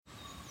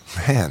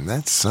Man,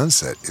 that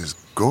sunset is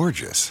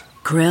gorgeous.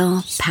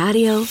 Grill,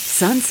 patio,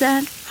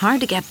 sunset.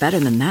 Hard to get better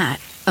than that.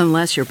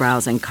 Unless you're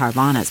browsing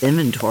Carvana's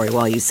inventory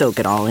while you soak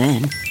it all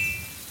in.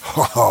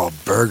 Oh,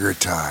 burger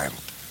time.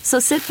 So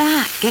sit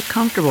back, get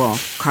comfortable.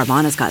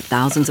 Carvana's got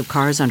thousands of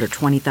cars under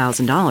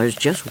 $20,000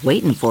 just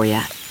waiting for you.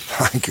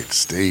 I could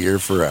stay here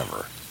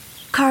forever.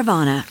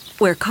 Carvana,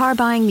 where car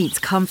buying meets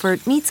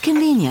comfort meets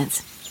convenience.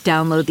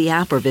 Download the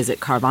app or visit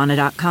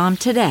Carvana.com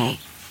today.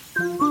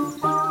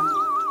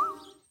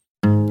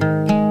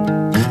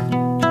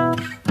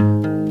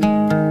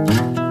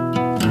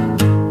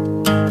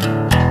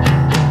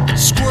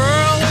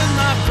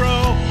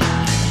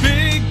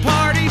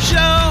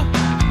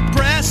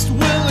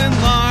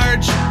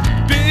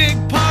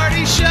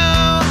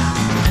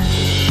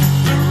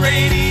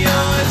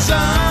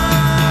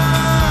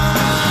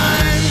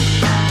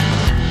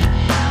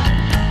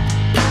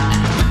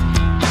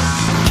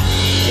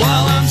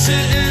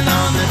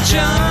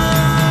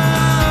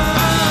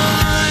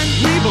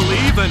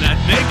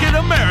 Naked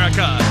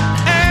America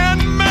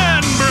and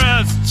man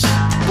breasts.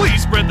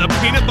 Please spread the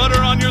peanut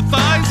butter on your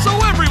thighs so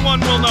everyone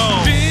will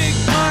know. Big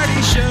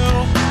party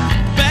show.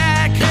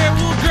 Back hair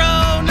will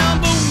grow.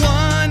 Number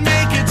one,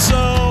 make it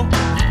so.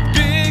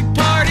 Big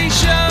party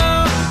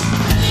show.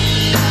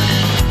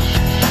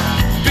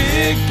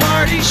 Big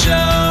party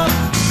show.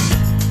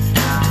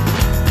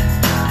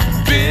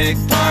 Big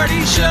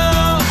party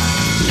show.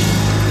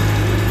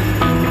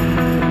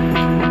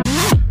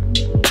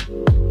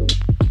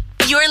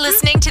 You're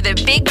listening to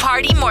the Big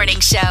Party Morning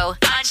Show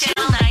on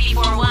Channel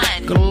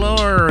 94.1.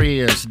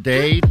 Glorious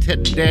day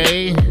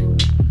today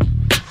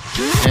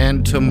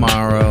and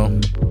tomorrow.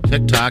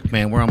 TikTok,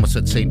 man, we're almost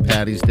at St.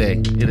 Patty's Day.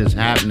 It is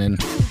happening.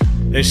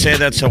 They say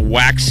that's a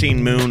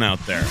waxing moon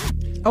out there.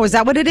 Oh, is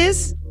that what it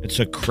is? It's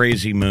a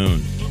crazy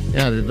moon.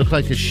 Yeah, it looked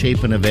like the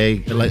shape of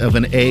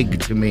an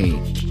egg to me.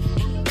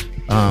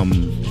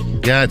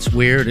 Yeah, it's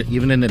weird.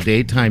 Even in the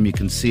daytime, you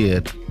can see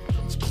it.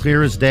 It's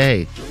clear as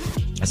day.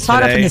 I saw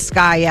it up in the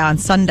sky, on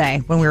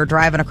Sunday when we were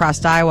driving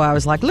across Iowa. I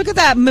was like, look at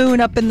that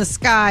moon up in the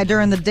sky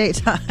during the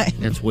daytime.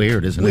 It's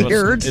weird, isn't it?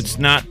 Weird. It's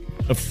not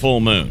a full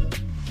moon.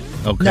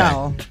 Okay.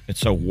 No.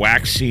 It's a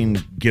waxing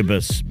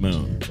gibbous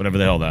moon, whatever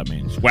the hell that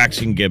means.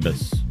 Waxing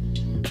gibbous.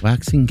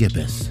 Waxing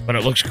gibbous. But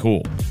it looks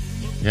cool.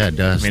 Yeah, it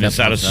does. I mean, is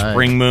that a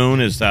spring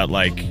moon? Is that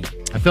like...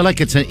 I feel like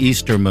it's an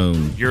Easter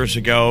moon. Years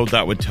ago,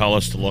 that would tell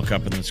us to look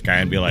up in the sky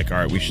and be like, all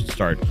right, we should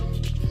start...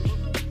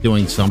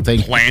 doing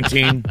something.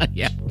 Planting.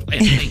 Yeah,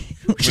 planting.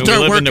 We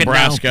live in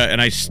Nebraska, now. And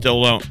I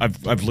still don't.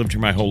 I've lived here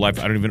my whole life.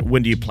 I don't even.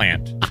 When do you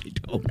plant? I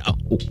don't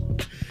know.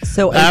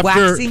 So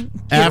waxing.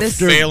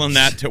 After failing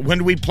that, when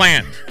do we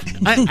plant?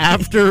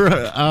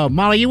 After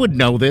Molly, you would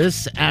know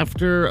this.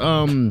 After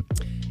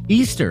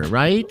Easter,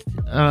 right?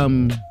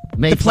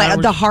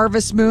 The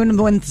harvest moon,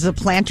 when it's a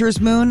planter's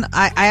moon.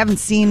 I haven't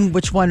seen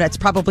which one. It's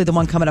probably the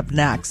one coming up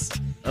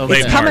next.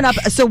 Okay. It's coming up,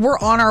 so we're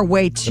on our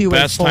way to the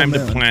best a full time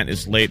moon. to plant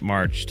is late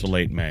March to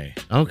late May.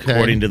 Okay.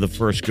 According to the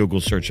first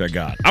Google search I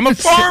got. I'm a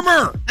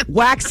farmer!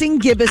 Waxing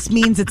gibbous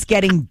means it's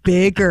getting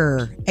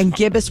bigger, and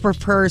gibbous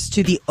refers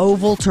to the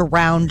oval to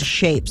round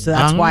shape, so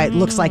that's why it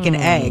looks like an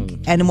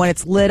egg. And when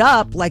it's lit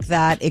up like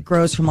that, it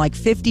grows from like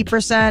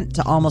 50%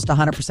 to almost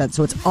 100%,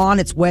 so it's on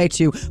its way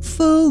to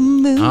full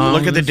moon.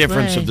 Look at the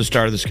difference of the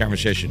start of this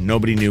conversation.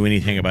 Nobody knew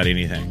anything about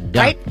anything.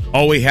 Right?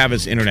 All we have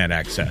is internet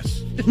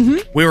access. Mm-hmm.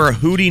 We were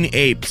hooting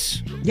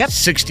apes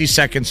 60 60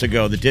 seconds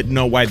ago that didn't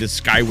know why the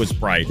sky was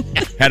bright,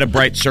 had a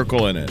bright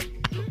circle in it.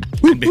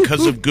 And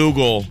because of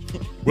Google,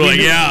 we're like,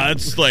 yeah,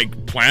 it's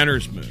like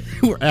planter's moon.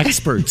 We're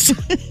experts.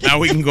 Now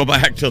we can go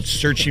back to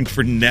searching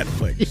for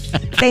Netflix.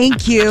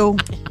 Thank you.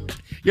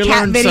 You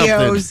Cat learned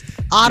videos,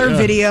 something. otter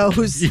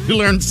videos. You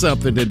learned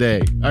something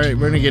today. All right,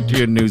 we're going to get to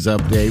your news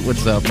update.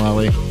 What's up,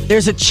 Molly?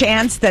 There's a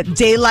chance that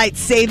daylight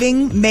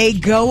saving may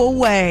go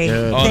away.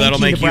 Oh, that'll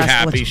make you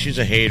happy. She's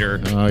a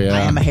hater. Oh, yeah. I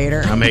am a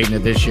hater. I'm hating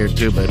it this year,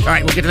 too. But all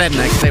right, we'll get to that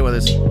next. Stay with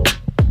us.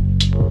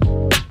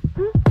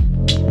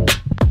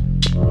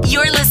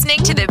 You're listening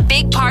to the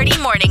Big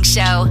Party Morning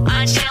Show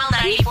on Channel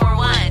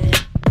 94.1.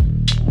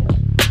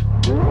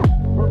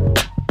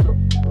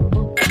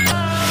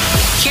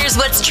 Here's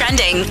what's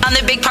trending on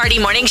the Big Party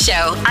Morning Show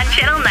on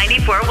Channel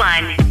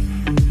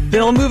 94.1.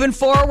 Bill moving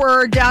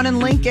forward down in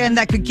Lincoln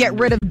that could get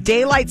rid of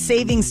daylight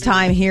savings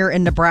time here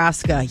in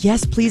Nebraska.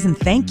 Yes, please, and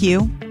thank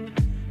you.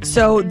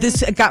 So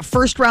this got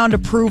first round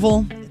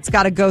approval. It's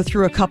got to go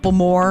through a couple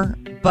more,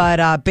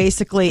 but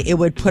basically it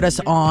would put us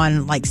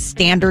on like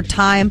standard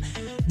time.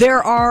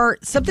 There are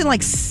something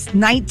like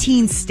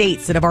 19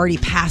 states that have already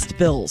passed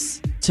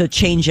bills to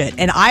change it.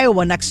 And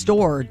Iowa next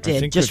door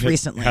did just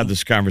recently. Had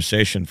this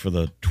conversation for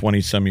the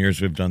 20-some years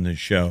we've done this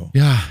show.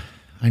 Yeah,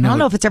 I know. I don't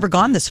know if it's ever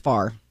gone this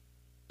far.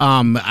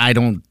 I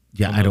don't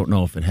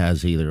know if it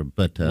has either.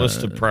 But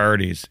list of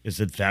priorities. Is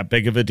it that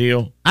big of a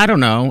deal? I don't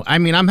know. I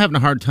mean, I'm having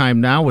a hard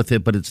time now with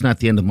it, but it's not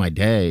the end of my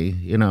day.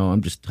 You know,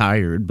 I'm just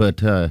tired.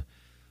 But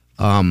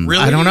really?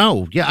 I don't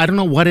know. Yeah, I don't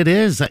know what it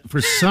is. For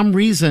some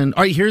reason,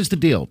 all right, here's the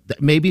deal.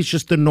 Maybe it's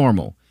just the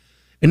normal.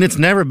 And it's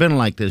never been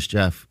like this,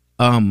 Jeff.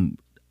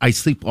 I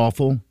sleep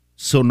awful.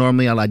 So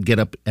normally I'd get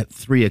up at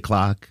 3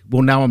 o'clock.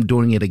 Well, now I'm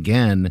doing it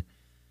again,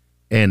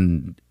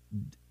 and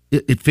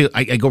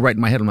I go right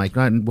in my head. I'm like,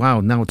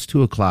 wow, now it's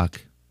 2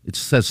 o'clock. It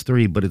says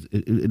 3, but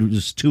it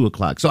was 2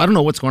 o'clock. So I don't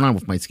know what's going on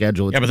with my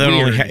schedule. It's Yeah, but that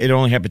weird. it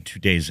only happened 2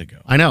 days ago.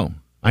 I know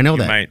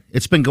that. might-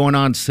 It's been going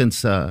on since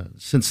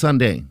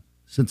Sunday.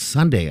 Since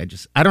Sunday,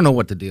 I don't know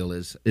what the deal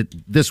is.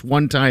 This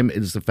one time it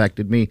has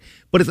affected me,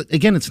 but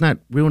it's not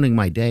ruining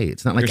my day.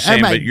 It's not like You're saying,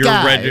 oh my but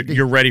God.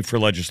 you're ready for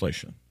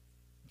legislation.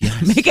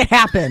 Make it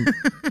happen.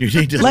 You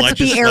need to Let's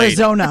be legislate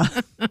Arizona.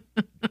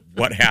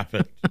 what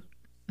happened.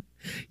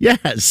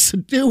 Yes,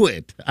 do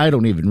it. I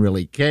don't even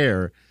really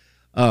care.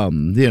 I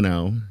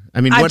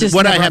mean, I've just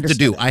what I never have to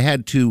do, understood it. I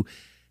had to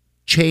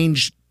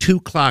change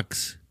 2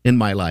 clocks in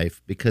my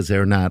life because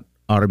they're not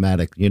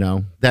automatic.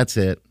 That's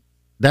it.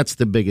 That's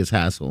the biggest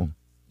hassle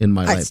in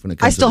my life when it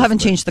comes. I still to haven't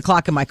this. changed the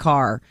clock in my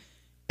car,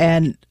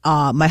 and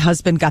my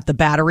husband got the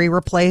battery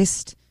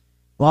replaced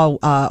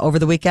over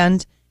the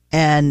weekend,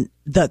 and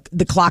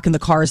the clock in the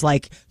car is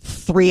like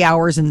 3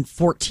 hours and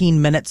 14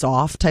 minutes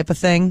off type of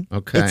thing.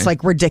 Okay. It's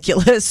like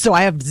ridiculous. So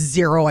I have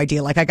zero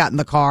idea. Like I got in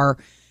the car,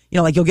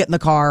 like you'll get in the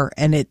car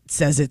and it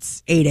says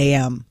it's 8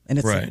 a.m. and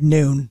it's Right. like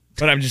noon.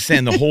 But I'm just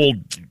saying the whole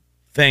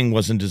thing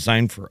wasn't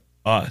designed for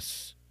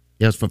us.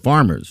 Yes, for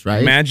farmers,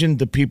 right? Imagine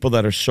the people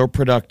that are so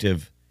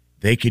productive,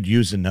 they could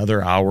use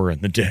another hour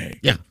in the day.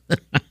 Yeah.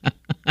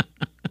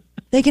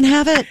 They can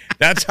have it.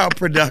 That's how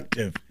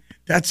productive.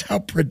 That's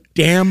how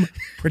damn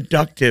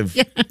productive.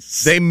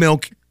 Yes. They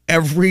milk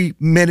every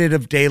minute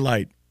of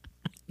daylight.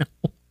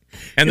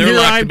 And they're Here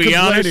like, I'm to be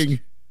honest, complaining.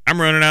 I'm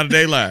running out of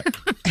daylight.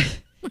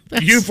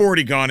 You've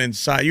already gone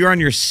inside. You're on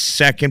your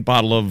second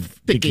bottle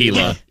of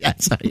tequila.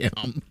 Yes, I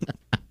am.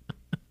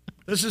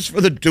 This is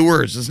for the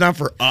doers. It's not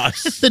for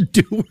us. The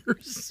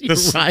doers. You're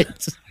The-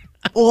 right.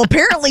 Well,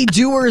 apparently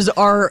doers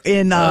are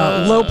in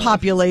low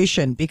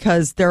population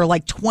because there are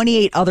like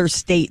 28 other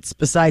states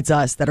besides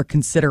us that are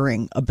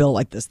considering a bill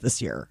like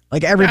this year.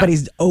 Like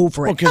everybody's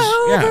over it. Because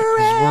Over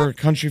it. we're a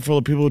country full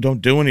of people who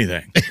don't do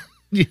anything.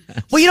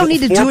 Well, you don't need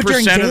to do it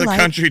during 4% of the daylight.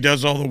 country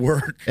does all the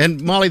work. And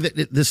Molly,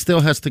 this still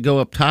has to go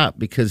up top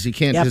because you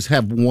can't Yep. just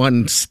have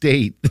one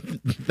state.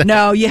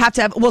 No, you have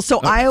to have. Well, so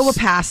Iowa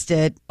passed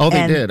it. Oh, they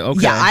and- did?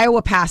 Okay. Yeah,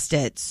 Iowa passed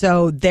it.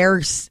 So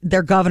their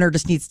governor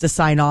just needs to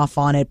sign off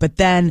on it. But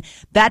then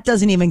that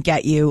doesn't even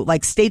get you.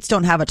 Like states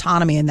don't have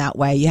autonomy in that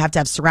way. You have to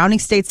have surrounding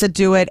states that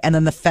do it, and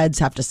then the feds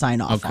have to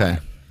sign off. On Okay.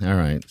 it. All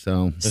right.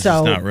 So This So-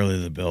 is not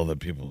really the bill that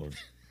people are.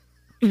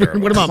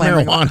 what about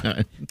Clamoring.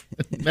 marijuana?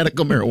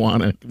 Medical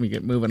marijuana. Can we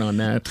get moving on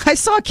that? I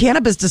saw a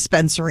cannabis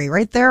dispensary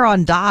right there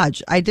on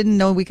Dodge. I didn't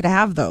know we could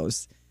have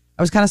those.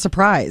 I was kind of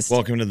surprised.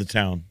 Welcome to the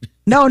town.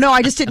 No,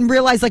 I just didn't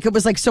realize like it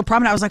was like so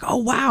prominent. I was like, oh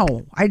wow,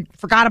 I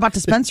forgot about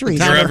dispensaries.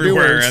 They're Town of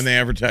everywhere, doers. and they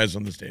advertise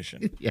on the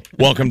station.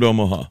 Welcome to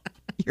Omaha.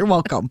 You're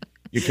welcome.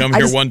 You come I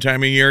here just- one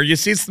time a year, you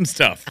see some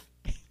stuff.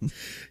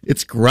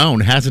 It's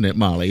grown, hasn't it,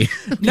 Molly?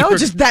 No, You ever-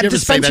 just that you ever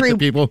say dispensary- to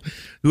people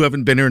who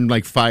haven't been here in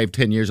like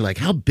 5-10 years, are like,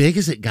 how big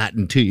has it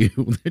gotten to you?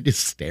 They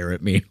just stare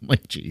at me. I'm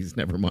like, geez,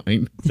 never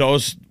mind.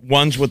 Those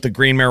ones with the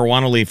green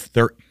marijuana leaf,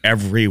 they're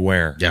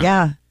everywhere.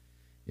 Yeah.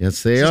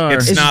 Yes, they are.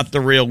 It's not the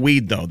real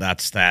weed, though.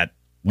 That's that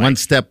one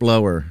step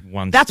lower.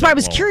 one. That's why I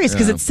was step lower. curious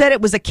because it said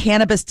it was a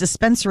cannabis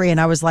dispensary,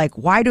 and I was like,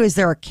 "Why is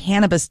there a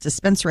cannabis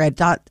dispensary?" I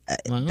thought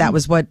that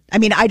was what I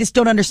mean. I just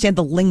don't understand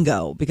the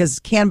lingo because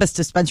cannabis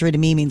dispensary to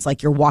me means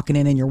like you're walking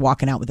in and you're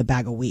walking out with a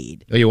bag of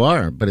weed. Oh, you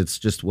are, but it's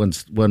just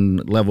one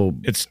level.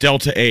 It's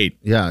Delta 8.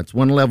 Yeah, it's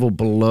one level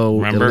below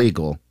Remember?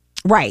 illegal.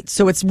 Right.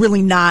 So it's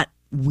really not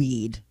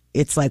weed.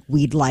 It's like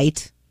weed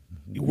light.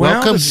 Well,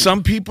 Welcome. to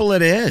some people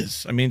it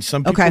is. I mean,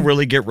 some people Okay.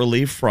 really get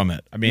relief from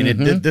it. I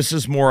mean, this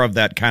is more of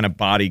that kind of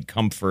body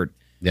comfort,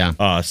 Yeah.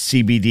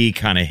 CBD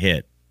kind of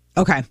hit.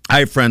 Okay. I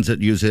have friends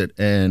that use it,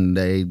 and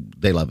they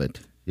love it.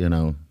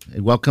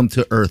 Welcome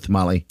to Earth,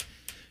 Molly.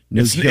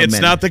 New It's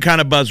human. not the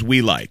kind of buzz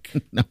we like.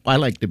 No, I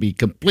like to be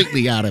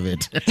completely out of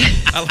it.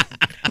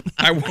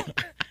 I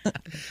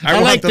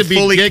want like the to be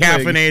fully giggling.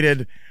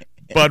 caffeinated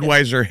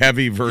Budweiser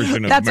heavy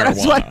version of That's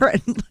marijuana. what I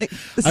was wondering. Like,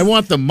 I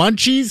want the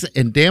munchies,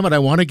 and damn it, I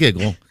want to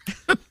giggle.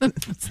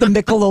 it's the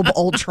Michelob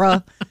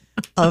Ultra.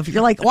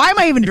 You're like, why am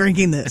I even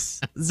drinking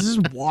this? This is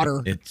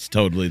water. It's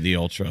totally the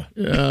ultra.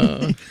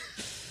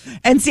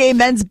 NCAA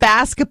men's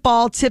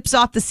basketball tips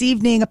off this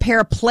evening a pair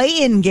of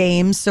play-in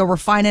games. So we're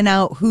finding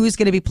out who's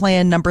going to be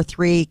playing number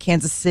 3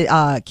 Kansas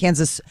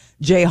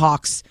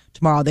Jayhawks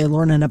tomorrow. They're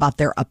learning about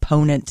their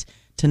opponent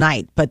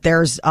tonight. But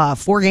there's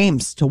 4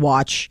 games to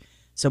watch,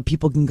 so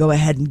people can go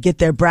ahead and get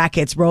their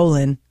brackets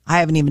rolling. I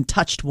haven't even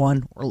touched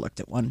one or looked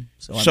at one,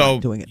 so I'm So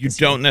not doing it. you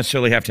this year. don't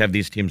necessarily have to have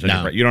these teams on No.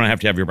 your bracket. You don't have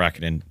to have your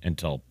bracket in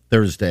until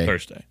Thursday.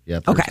 Thursday. Yeah,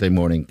 Okay. Thursday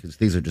morning, because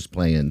these are just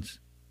play-ins.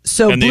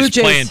 So and Blue these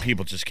Jays. playing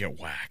people just get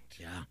whacked.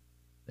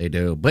 They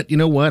do. But you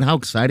know what? How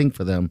exciting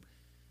for them.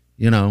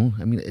 I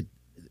mean,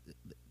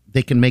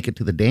 they can make it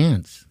to the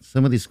dance.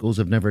 Some of these schools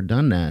have never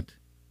done that.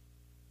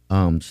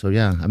 So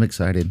yeah, I'm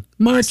excited.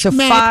 March So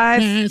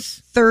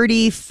Madness.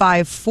 5:30,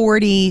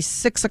 5:40,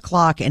 6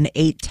 o'clock, and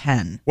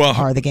 8:10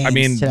 are the games I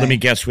mean, today. let me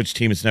guess which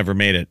team has never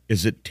made it.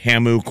 Is it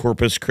Tamu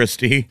Corpus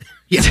Christi?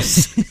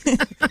 Yes.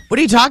 What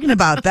are you talking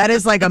about? That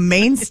is like a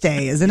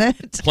mainstay, isn't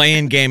it?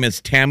 Playing game is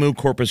Tamu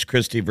Corpus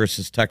Christi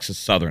versus Texas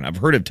Southern. I've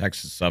heard of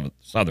Texas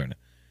Southern.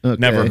 Okay.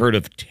 Never heard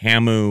of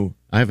Tamu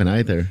I haven't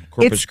either.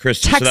 Corpus It's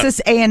Christi. Texas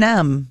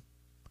A&M,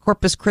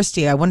 Corpus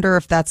Christi. I wonder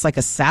if that's like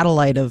a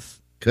satellite of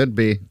Could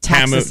be.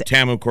 Texas.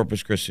 Tamu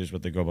Corpus Christi is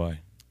what they go by.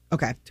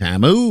 Okay.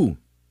 Tamu.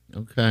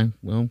 Okay.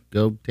 Well,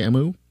 go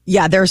Tamu.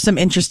 Yeah, there's some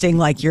interesting,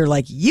 like, you're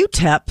like,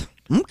 UTEP.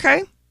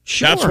 Okay,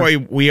 sure. That's why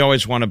we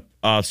always want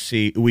to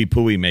see Ooey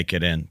Pooey make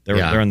it in. They're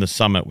Yeah. in the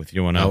summit with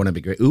UNO. I want to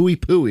be great. Ooey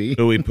pooey.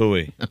 Ooey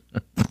Pooey.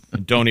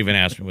 Don't even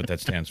ask me what that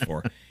stands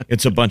for.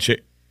 It's a bunch of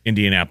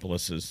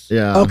Indianapolises.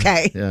 Yeah.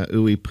 Okay. Yeah.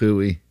 Ooey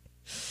pooey.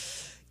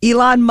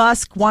 Elon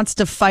Musk wants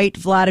to fight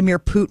Vladimir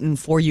Putin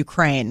for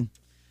Ukraine.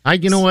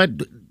 You know what,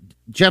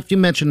 Jeff? You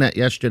mentioned that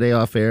yesterday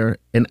off air,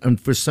 and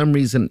for some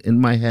reason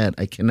in my head,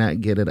 I cannot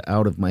get it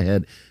out of my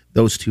head.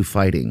 Those two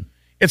fighting.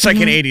 It's like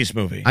an 80s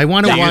movie. I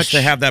want to They watch. used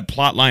to have that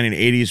plot line in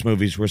 80s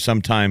movies where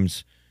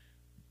sometimes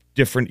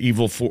different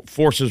evil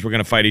forces were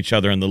going to fight each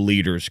other and the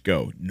leaders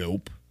go,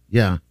 nope,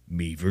 Yeah.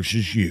 me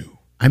versus you.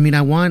 I mean,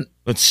 I want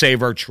Let's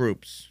save our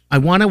troops. to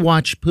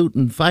watch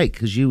Putin fight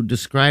because you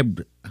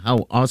described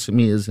how awesome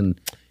he is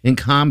in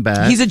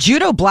combat. He's a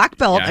judo black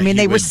belt. Yeah, I mean,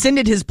 he they would-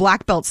 rescinded his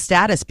black belt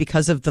status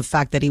because of the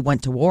fact that he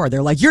went to war.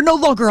 They're like, you're no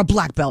longer a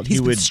black belt. He's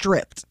He been would-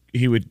 stripped.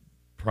 He would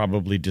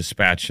probably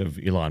dispatch of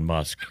Elon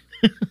Musk.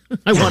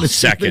 I want to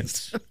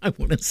seconds. I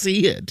want to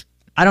see it.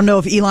 I don't know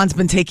if Elon's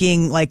been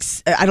taking, like,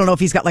 I don't know if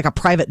he's got like a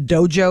private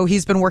dojo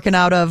he's been working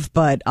out of,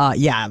 but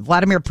yeah,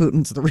 Vladimir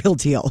Putin's the real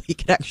deal. He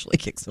could actually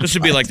kick some This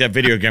would be butt. like that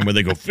video game where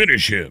they go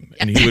finish him,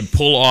 and he would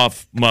pull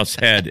off Musk's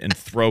head and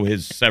throw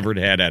his severed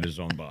head at his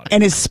own body.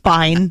 And his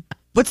spine.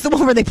 What's the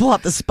one where they pull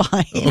out the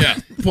spine? Yeah.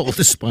 Pull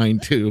the spine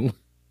too.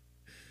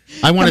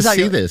 I want to Comes out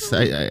see your- this.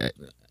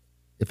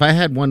 If I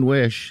had one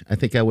wish, I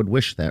think I would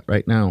wish that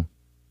right now.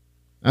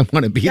 I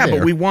want to be Yeah, there.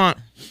 but we want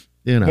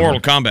you know,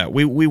 Mortal Kombat.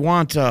 We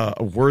want a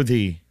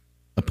worthy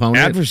opponent.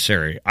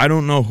 adversary. I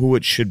don't know who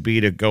it should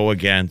be to go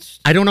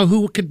against. I don't know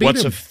who could beat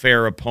What's him. a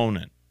fair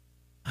opponent?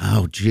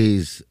 Oh,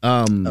 geez.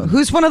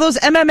 Who's one of those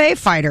MMA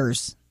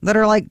fighters that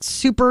are like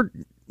super,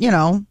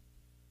 Yeah,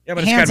 but it's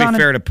got to Hands-on be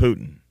fair to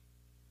Putin.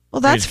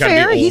 well, that's He's got to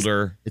fair. be He's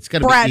older. It's got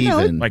to Brad, be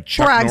no, even. Like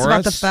Chuck brags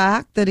about the Norris?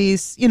 fact that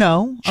he's, a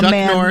Chuck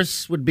man.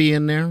 Norris would be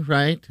in there,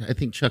 right? I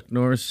think Chuck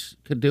Norris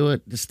could do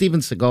it. Steven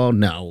Seagal,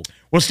 no.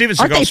 Well, Steven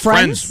Aren't they Seagal's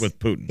friends friends? with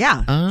Putin.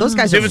 Yeah, those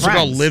guys Steven are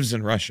friends. Seagal lives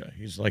in Russia.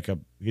 He's a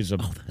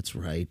Oh, that's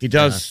right. he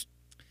does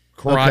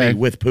karate Okay.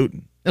 with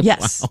Putin.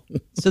 Yes.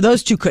 So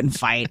those two couldn't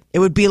fight. It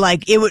would be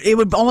like it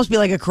would almost be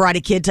like a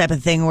Karate Kid type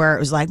of thing where it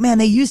was like, man,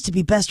 they used to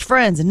be best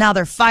friends and now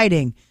they're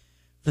fighting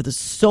for the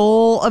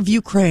soul of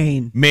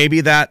Ukraine.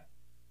 Maybe that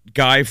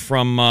guy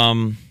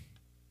from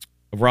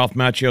Ralph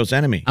Macchio's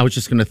Enemy. I was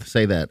just going to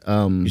say that.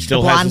 He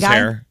still The has blonde his guy?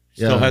 hair.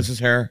 Still Yeah. has his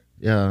hair.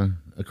 Yeah,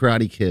 a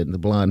Karate Kid, the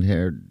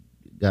blonde-haired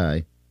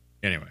guy.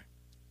 Anyway.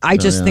 I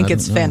just yeah, think I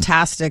it's don't know.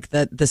 fantastic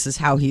that this is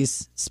how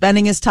he's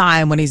spending his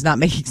time when he's not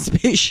making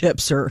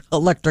spaceships or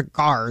electric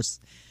cars.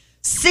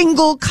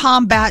 Single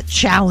combat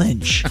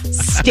challenge.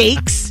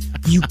 Stakes,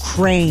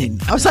 Ukraine.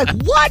 I was like,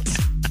 what?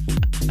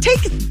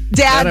 Take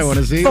God, I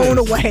wanna dad's see phone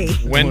this. away.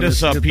 When wanna does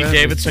see it Pete better.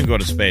 Davidson go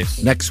to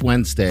space? Next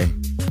Wednesday.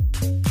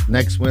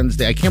 I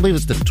can't believe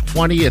it's the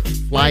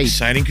 20th flight.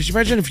 Exciting. Could you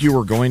imagine if you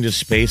were going to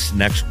space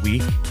next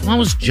week? I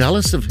was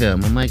jealous of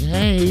him. I'm like,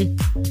 hey,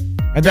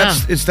 And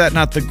is that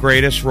not the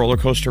greatest roller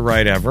coaster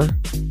ride ever?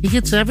 he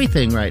gets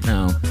everything right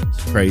now.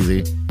 It's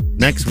crazy.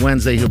 Next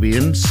Wednesday, he'll be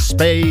in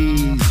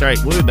space. All right,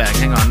 we'll be back.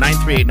 Hang on.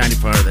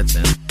 938-94. That's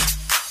it.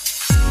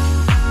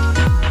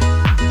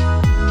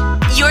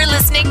 You're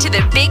listening to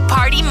the Big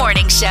Party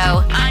Morning Show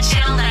on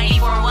Channel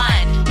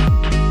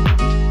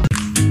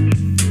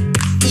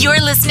 94.1. You're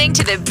listening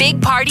to the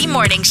Big Party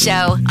Morning Show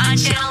on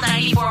Channel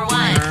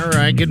 94.1. All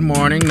right, good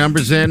morning.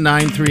 Numbers in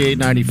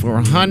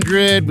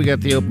 938-9400. We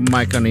got the open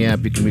mic on the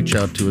app. You can reach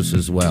out to us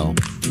as well.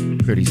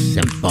 Pretty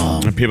simple.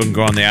 And people can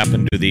go on the app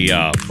and do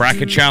the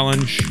bracket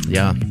challenge.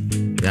 Yeah.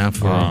 Yeah,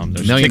 for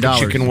There's $1 million.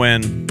 tickets you can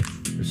win.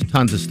 There's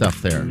tons of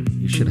stuff there.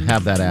 You should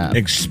have that app.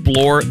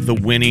 Explore the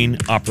winning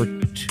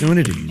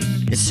opportunities.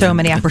 So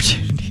many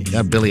opportunities.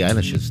 Yeah, Billie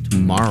Eilish is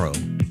tomorrow.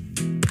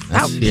 That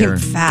That's here.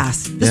 came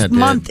fast. This Yeah, it did.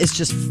 month is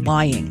just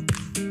flying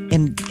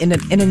in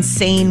an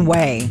insane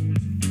way.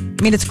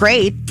 I mean, it's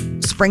great.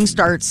 Spring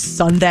starts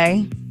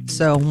Sunday,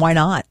 so why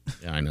not?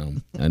 Yeah,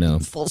 I know.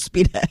 Full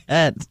speed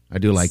ahead. I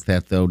do like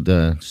that, though.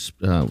 The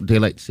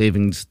daylight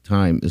savings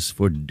time is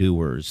for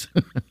doers.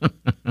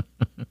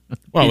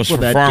 Well, it was for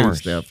People that do farmers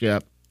stuff.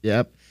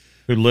 Yep.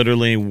 who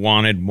literally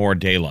wanted more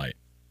daylight.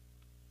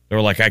 They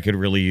were like, I could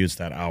really use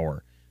that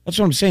hour. That's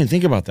what I'm saying.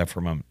 Think about that for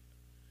a moment.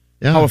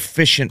 Yeah. How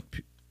efficient,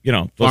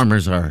 those-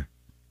 Farmers are.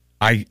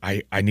 I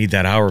need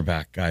that hour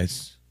back,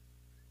 guys.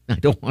 I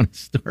don't want to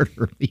start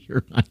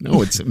earlier. I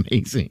know it's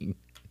amazing.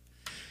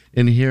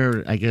 And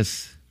here, I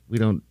guess we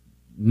don't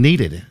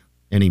needed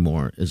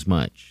anymore as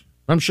much.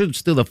 I'm sure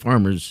still the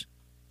farmers,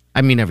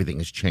 I mean, everything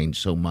has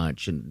changed so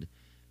much, and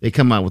they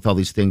come out with all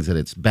these things that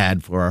it's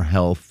bad for our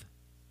health.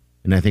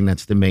 And I think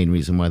that's the main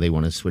reason why they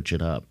want to switch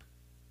it up.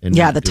 And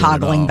Yeah, not the do it at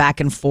toggling all. back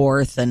and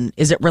forth. And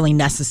is it really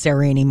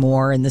necessary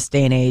anymore in this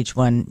day and age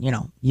when,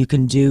 you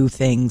can do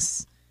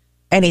things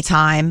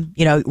anytime?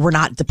 We're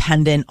not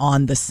dependent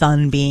on the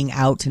sun being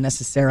out to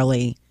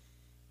necessarily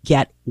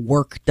get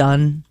work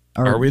done.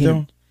 Are we, you know,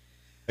 though?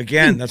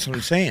 Again, that's what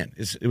I'm saying.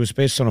 It was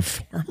based on a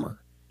farmer.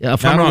 Yeah, a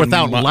farmer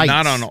without lights.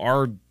 Not on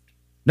our...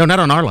 No, not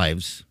on our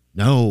lives.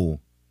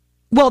 No.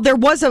 Well, there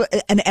was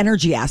an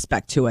energy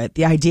aspect to it.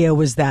 The idea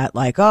was that,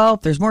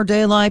 if there's more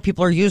daylight,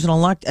 people are using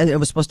it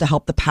was supposed to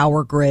help the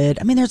power grid.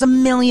 I mean, there's a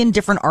million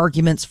different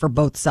arguments for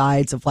both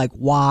sides of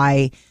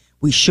why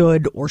we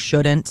should or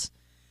shouldn't.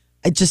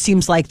 It just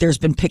seems like there's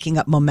been picking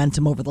up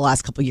momentum over the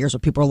last couple of years where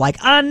people are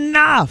like,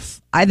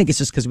 enough. I think it's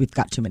just because we've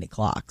got too many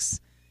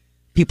clocks.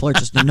 People are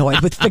just annoyed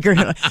with figuring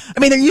it out. I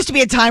mean, there used to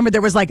be a time where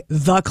there was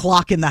the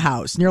clock in the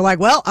house. And you're like,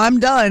 well, I'm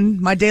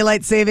done. My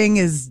daylight saving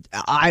is,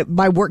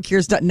 my work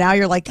here's done. Now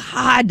you're like,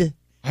 God.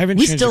 I haven't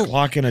changed the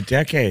clock in a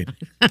decade.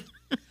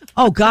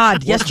 Oh,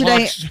 God. What Yesterday,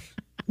 clocks?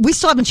 we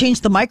still haven't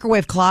changed the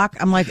microwave clock.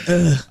 I'm like,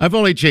 ugh. I've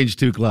only changed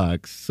 2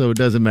 clocks, so it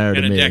doesn't matter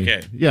In to a me.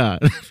 decade. Yeah.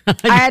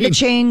 I had to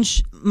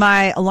change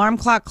my alarm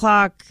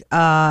clock.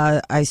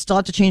 I still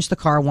have to change the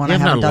car one. You I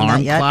have haven't an done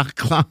alarm that yet.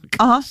 clock?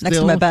 Next to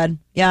still? my bed.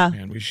 Yeah.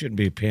 Man, we shouldn't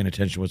be paying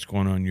attention to what's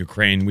going on in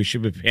Ukraine. We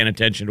should be paying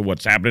attention to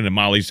what's happening in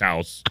Molly's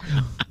house.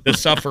 The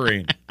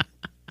suffering.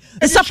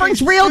 The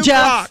suffering's real, 2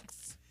 Jeff.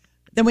 clocks.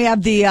 Then we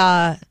have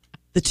the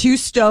 2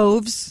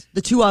 stoves,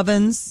 the 2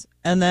 ovens,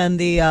 and then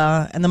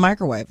the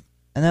microwave.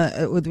 And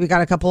then we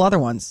got a couple other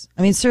ones.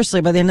 I mean,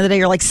 seriously, by the end of the day,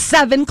 you're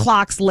 7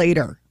 clocks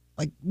later.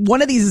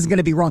 One of these is going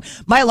to be wrong.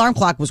 My alarm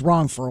clock was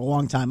wrong for a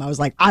long time. I was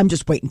like, I'm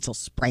just waiting until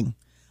spring.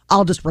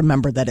 I'll just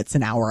remember that it's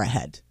an hour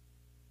ahead.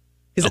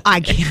 Because I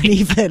can't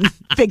even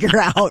figure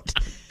out.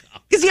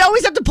 Because you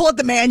always have to pull out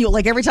the manual.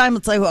 Every time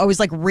it's always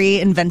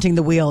reinventing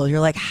the wheel. You're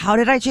like, how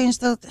did I change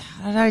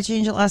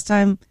it last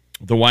time?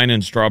 The wine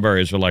and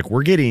strawberries are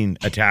we're getting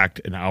attacked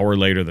an hour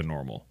later than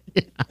normal.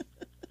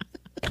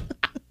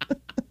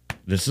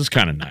 This is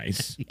kind of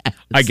nice. Yes.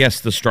 I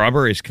guess the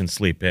strawberries can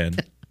sleep in.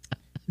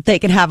 They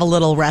can have a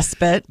little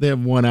respite. They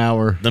have 1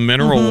 hour. The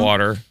mineral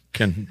water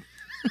can...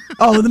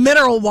 Oh, the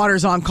mineral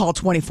water's on call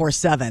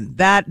 24/7.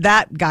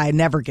 That guy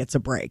never gets a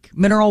break.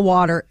 Mineral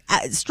water,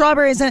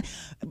 strawberries, and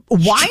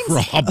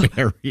wine.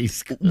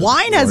 Strawberries.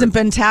 Wine hasn't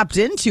been tapped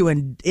into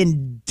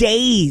in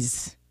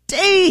days.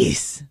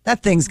 Days.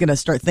 That thing's gonna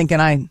start thinking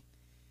I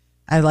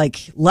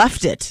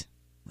left it.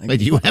 But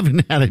you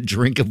haven't had a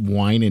drink of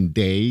wine in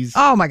days?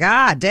 Oh my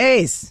God,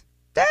 days.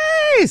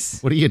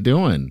 What are you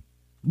doing?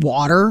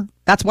 Water.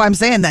 That's why I'm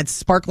saying that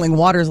sparkling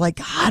water is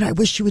God, I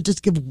wish you would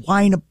just give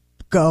wine a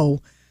go.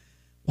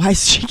 Why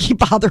does she keep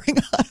bothering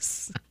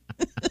us?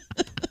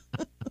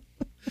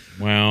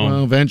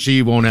 Well, eventually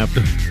you won't have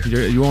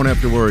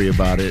to worry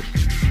about it.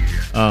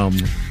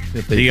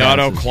 If they the pass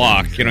auto this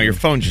clock, thing. your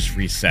phone just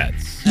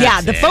resets.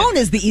 Yeah, the phone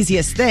is the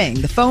easiest thing.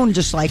 The phone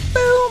just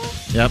boom.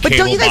 Yep. But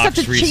don't you guys Cable have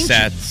to box change?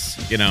 resets,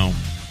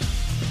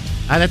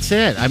 That's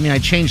it. I mean, I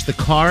changed the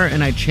car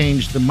and I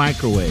changed the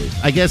microwave.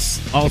 I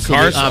guess also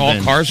Cars, the oven.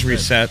 all cars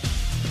reset.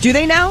 Do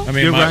they now? I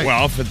mean, You're right.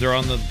 well, if they're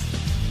on the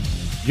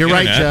You're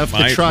right, internet, Jeff.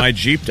 My, The truck. my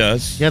Jeep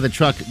does. Yeah, the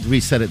truck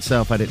reset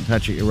itself. I didn't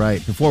touch it. You're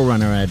right. The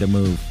 4Runner I had to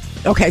move.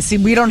 Okay, see,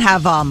 we don't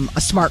have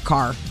a smart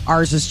car.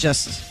 Ours is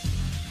just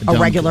a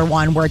dumb- regular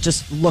one where it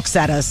just looks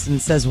at us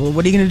and says, well,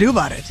 what are you going to do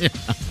about it?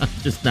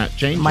 Just not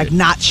change I'm like, it.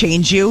 not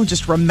change you.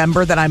 Just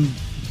remember that I'm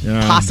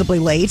possibly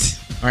late.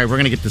 All right, we're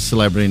going to get to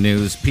celebrity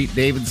news. Pete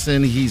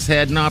Davidson, he's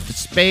heading off to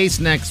space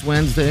next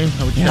Wednesday.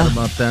 I would chat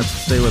about that, so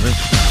stay with us.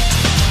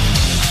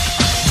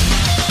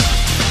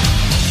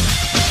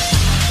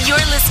 You're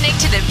listening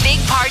to the Big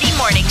Party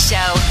Morning Show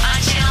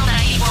on Channel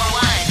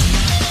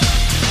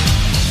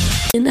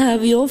 94.1. And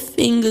have your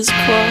fingers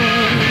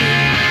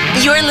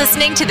crossed. You're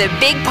listening to the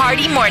Big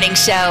Party Morning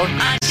Show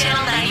on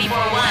Channel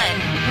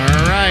 94.1.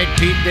 All right,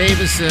 Pete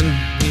Davidson,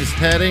 he's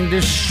heading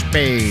to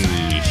space.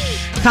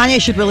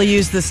 Kanye should really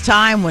use this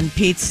time when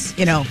Pete's,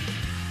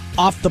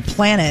 off the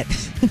planet.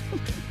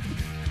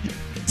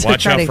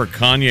 Watch out for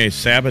Kanye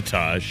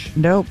sabotage.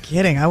 No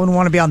kidding. I wouldn't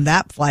want to be on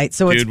that flight.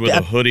 So Dude with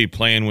a hoodie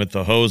playing with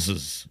the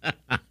hoses.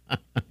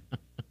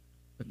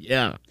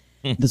 Yeah.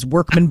 His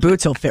workman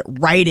boots will fit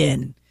right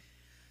in.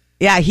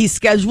 Yeah, he's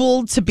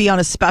scheduled to be on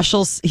a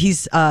special.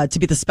 He's to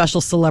be the special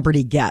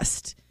celebrity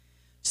guest.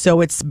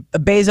 So it's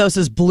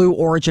Bezos's Blue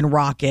Origin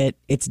rocket.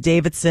 It's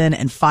Davidson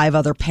and 5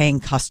 other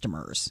paying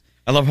customers.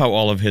 I love how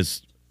all of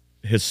his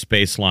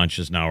space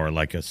launches now are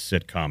like a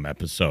sitcom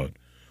episode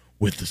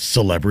with a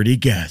celebrity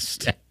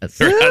guest. Yes.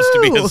 There has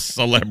to be a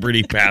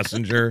celebrity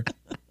passenger.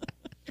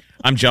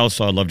 I'm jealous,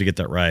 so I'd love to get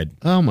that ride.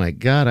 Oh, my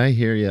God, I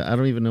hear you. I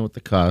don't even know what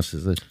the cost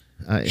is.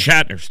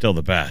 Shatner's still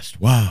the best.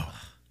 Wow.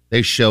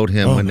 They showed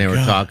him when my they were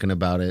God. talking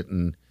about it,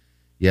 and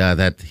yeah,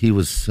 that he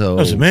was so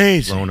That was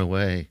amazing. blown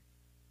away.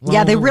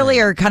 Yeah, they really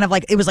are kind of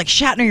like, it was like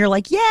Shatner, you're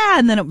like, yeah,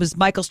 and then it was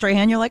Michael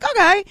Strahan, you're like,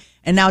 okay.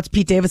 And now it's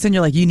Pete Davidson,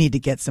 you're like, you need to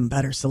get some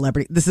better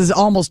celebrity. This is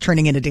almost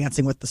turning into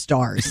Dancing with the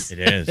Stars. It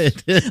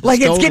is.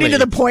 Like, it's getting to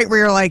the point where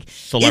you're like,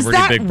 Celebrity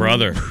is that, Big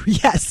Brother.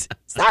 Yes.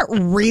 Is that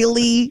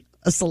really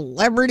a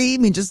celebrity? I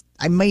mean,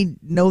 I may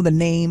know the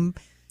name.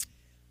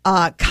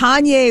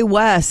 Kanye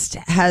West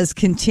has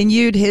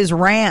continued his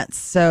rants.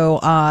 So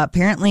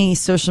apparently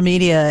social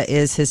media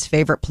is his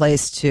favorite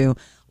place to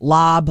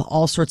lob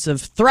all sorts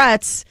of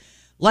threats,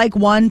 like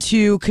one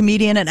to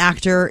comedian and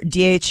actor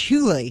D.H.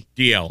 Hughley.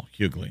 D.L.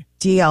 Hughley.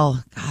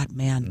 D.L. God,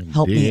 man,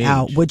 help me D.H.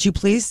 out. Would you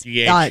please?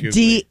 D.H.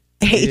 D.H.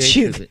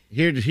 Hughley.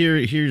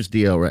 Here's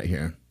DL right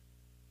here.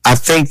 I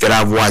think that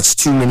I've watched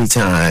too many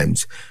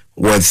times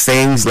where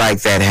things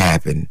like that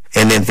happen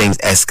and then things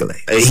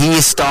escalate. He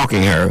is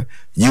stalking her.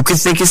 You could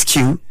think it's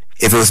cute.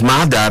 If it was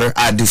my daughter,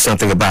 I'd do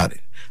something about it.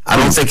 I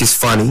don't think it's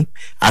funny.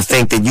 I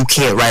think that you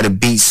can't write a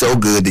beat so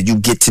good that you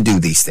get to do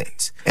these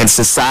things. And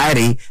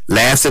society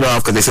laughs it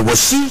off because they say, well,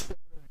 he's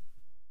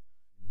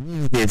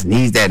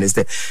that and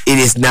that. It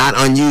is not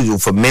unusual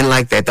for men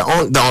like that.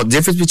 The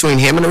difference between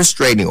him and a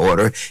restraining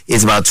order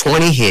is about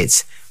 20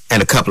 hits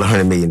and a couple of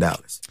 $100 million.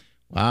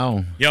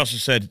 Wow. He also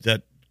said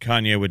that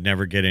Kanye would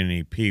never get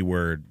any P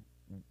word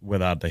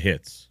without the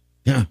hits.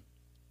 Yeah.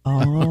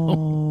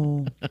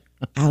 Oh,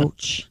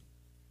 ouch.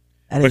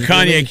 That But is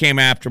Kanye really- came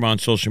after him on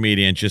social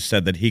media and just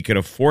said that he could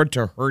afford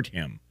to hurt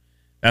him.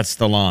 That's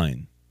the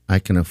line. I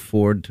can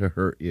afford to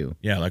hurt you.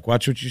 Yeah, like,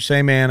 watch what you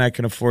say, man. I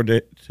can afford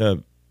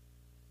to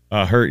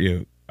hurt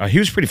you. He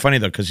was pretty funny,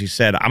 though, because he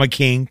said, I'm a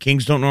king.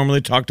 Kings don't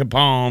normally talk to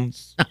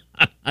pawns.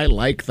 I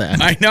like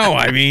that. I know.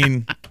 I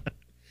mean,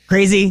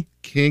 Crazy.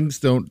 Kings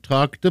don't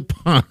talk to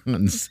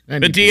pawns.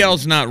 but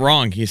DL's not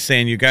wrong. He's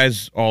saying you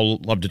guys all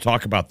love to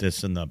talk about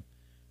this in the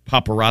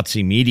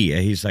paparazzi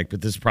media. He's like,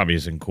 but this probably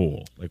isn't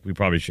cool. Like, we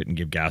probably shouldn't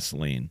give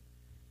gasoline.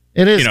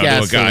 It is To a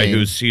gasoline. guy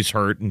he's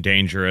hurt and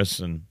dangerous.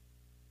 And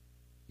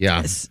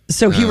Yeah.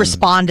 So he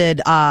responded,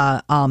 D.L.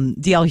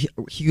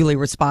 Hughley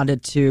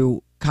responded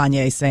to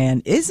Kanye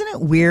saying, isn't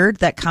it weird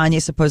that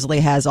Kanye supposedly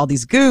has all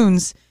these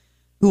goons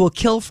who will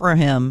kill for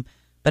him,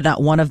 but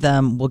not one of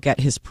them will get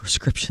his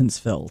prescriptions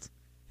filled?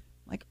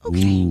 Like,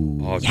 okay.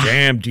 oh,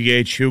 damn,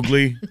 D.H.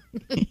 Hughley.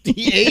 Damn,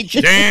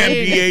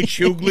 D.H.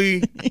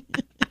 Hughley.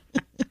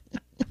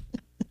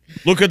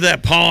 Look at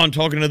that pawn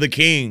talking to the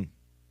king.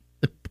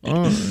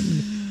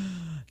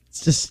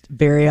 It's just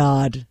very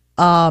odd.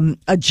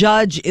 A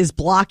judge is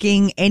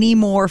blocking any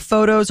more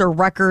photos or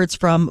records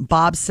from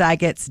Bob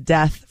Saget's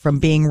death from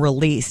being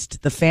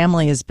released. The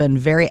family has been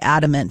very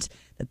adamant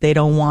that they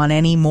don't want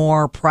any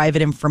more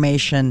private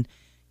information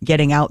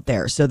getting out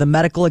there. So the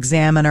medical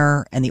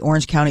examiner and the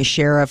Orange County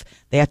sheriff,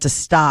 they have to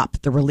stop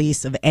the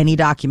release of any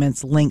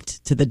documents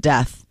linked to the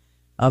death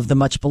of the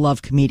much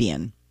beloved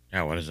comedian.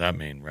 Yeah, what does that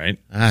mean, right?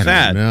 I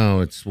sad. don't know.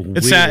 It's weird.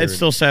 It's sad. It's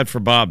still sad for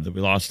Bob that we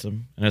lost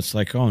him. And it's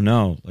like, oh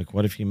no, like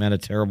what if he met a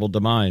terrible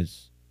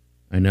demise?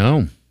 I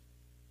know.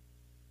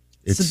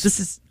 So this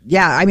is,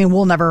 I mean,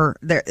 we'll never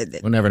know.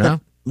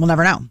 We'll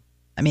never know.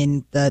 I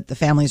mean, the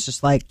family is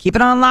just like, keep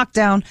it on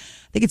lockdown.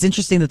 I think it's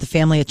interesting that the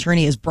family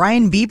attorney is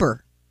Brian Bieber.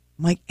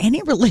 I'm like,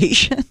 any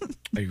relation?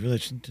 Are you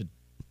relation to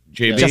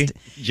JB?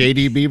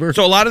 JD Bieber?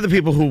 So a lot of the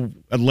people who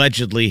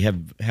allegedly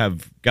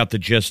have got the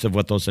gist of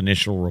what those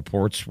initial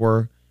reports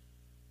were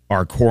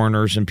are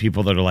coroners and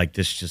people that are like,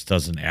 this just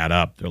doesn't add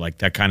up. They're like,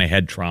 that kind of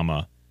head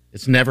trauma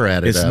It's never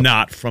added is up.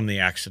 not from the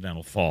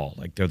accidental fall.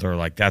 Like they're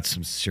like, that's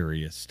some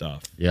serious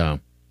stuff. Yeah.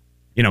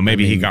 You know,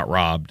 maybe he got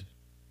robbed.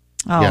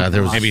 Oh, Yeah,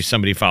 there was- Maybe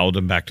somebody followed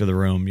him back to the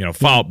room. You know,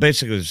 foul.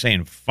 Basically, they're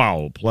saying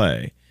foul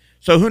play.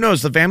 So who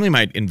knows? The family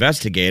might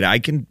investigate. I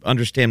can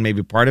understand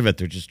maybe part of it.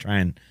 They're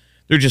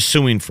just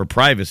suing for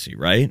privacy,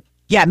 right?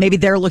 Yeah, maybe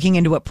they're looking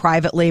into it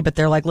privately, but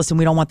they're like, listen,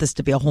 we don't want this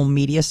to be a whole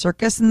media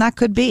circus, and that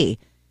could be.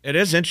 It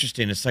is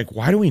interesting. It's like,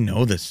 why do we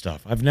know this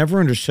stuff? I've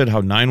never understood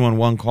how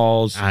 911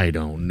 calls I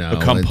don't know.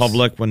 become It's-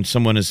 public when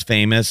someone is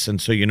famous.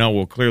 And so,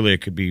 well, clearly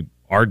it could be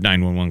our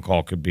 911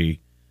 call could be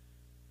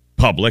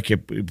public if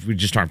we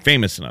just aren't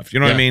famous enough. You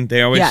know what I Yeah. mean?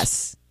 They always,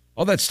 Yes.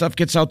 all that stuff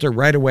gets out there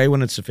right away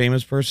when it's a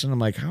famous person. I'm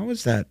like, how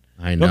is that?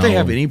 I Don't they know.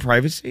 have any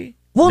privacy?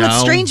 Well, and it's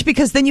No. strange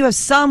because then you have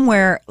some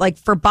where, like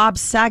for Bob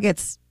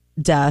Saget's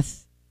death,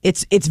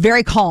 it's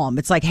very calm.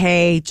 It's like,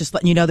 hey, just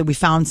letting you know that we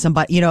found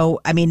somebody,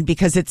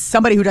 because it's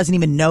somebody who doesn't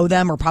even know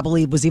them or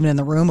probably was even in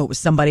the room. It was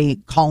somebody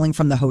calling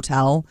from the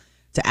hotel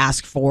to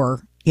ask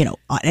for, an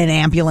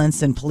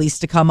ambulance and police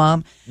to come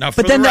up. Now, for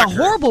but then the the record-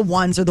 horrible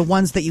ones are the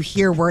ones that you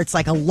hear where it's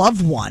like a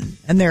loved one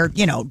and they're,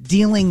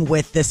 dealing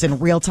with this in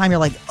real time. You're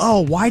like, oh,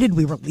 why did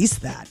we release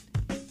that?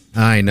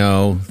 I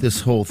know.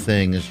 This whole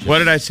thing is just, What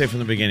did I say from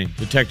the beginning?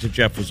 Detective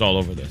Jeff was all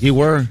over this. You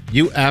were.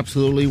 You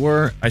absolutely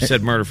were. I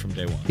said murder from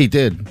day one. He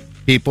did.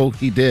 People,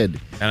 he did.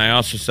 And I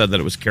also said that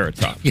it was Carrot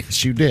Top.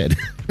 Yes, you did.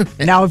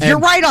 Now, if you're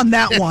right on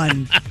that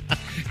one,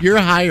 You're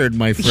hired,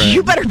 my friend.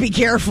 you better be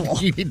careful.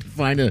 You need to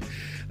find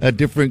a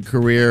different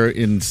career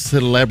in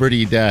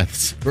celebrity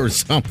deaths or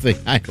something.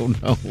 I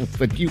don't know.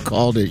 But you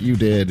called it. You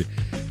did.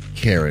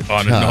 Carrot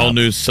On Top. a whole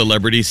new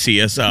celebrity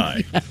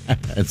CSI.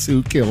 That's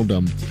who killed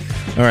him.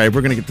 All right,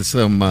 we're going to get to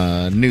some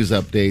news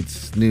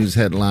updates, news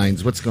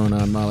headlines. What's going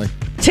on, Molly?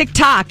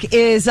 TikTok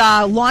is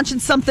launching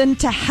something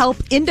to help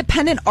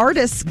independent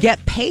artists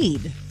get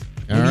paid.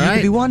 All Maybe you right.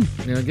 could be one.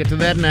 We'll get to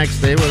that next.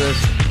 Stay with us.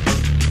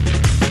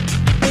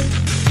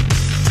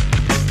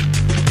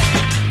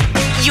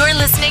 You're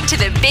listening to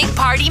the Big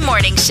Party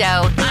Morning Show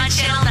on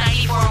Channel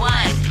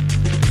 94.1.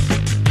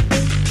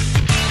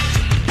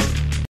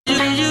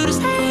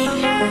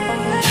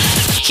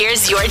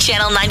 Here's your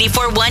Channel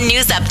 94.1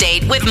 News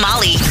Update with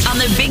Molly on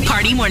the Big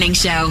Party Morning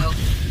Show.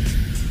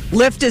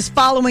 Lyft is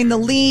following the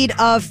lead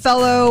of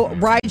fellow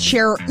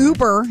rideshare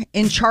Uber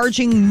in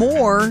charging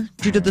more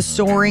due to the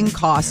soaring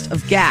cost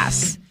of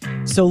gas.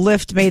 So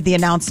Lyft made the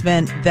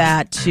announcement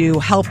that to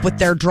help with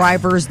their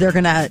drivers, they're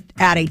going to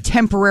add a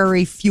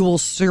temporary fuel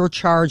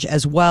surcharge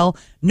as well.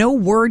 No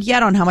word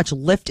yet on how much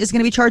Lyft is going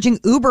to be charging.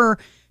 Uber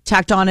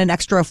tacked on an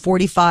extra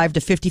 45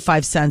 to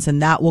 55 cents,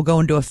 and that will go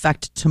into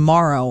effect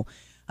tomorrow.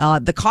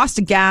 The cost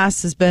of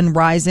gas has been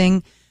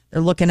rising.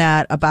 They're looking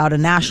at about a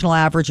national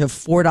average of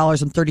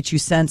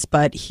 $4.32,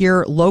 but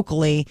here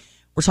locally,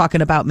 we're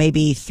talking about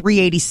maybe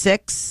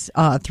 $3.86,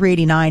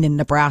 $3.89 in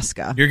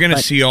Nebraska. You're going to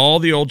see all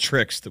the old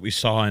tricks that we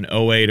saw in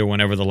 08 or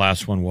whenever the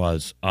last one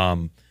was.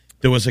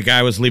 There was a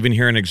guy was leaving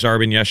here in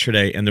Exarban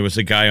yesterday, and there was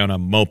a guy on a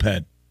moped.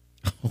 I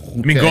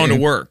mean, going to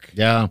work.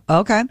 Yeah.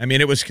 Okay. I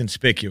mean, it was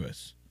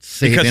conspicuous.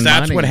 Saving Because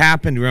that's money. what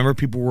happened. Remember,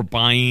 people were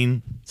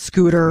buying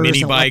Scooters, mini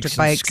electric bikes and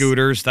bikes.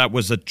 scooters. That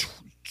was a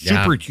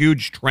super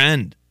huge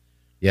trend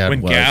Yeah, when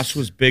it was. gas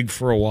was big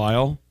for a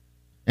while.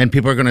 And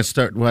people are going to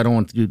start. Well, I don't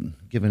want to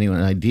give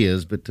anyone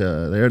ideas, but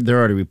they're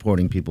already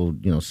reporting people,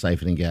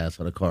 siphoning gas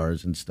out of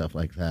cars and stuff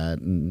like that,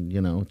 and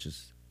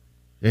just.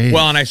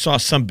 Well, and I saw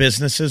some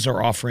businesses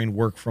are offering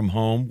work from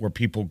home where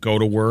people go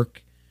to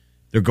work.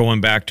 They're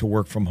going back to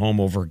work from home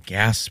over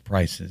gas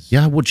prices.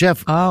 Yeah, well,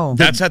 Jeff. Oh,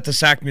 That's at the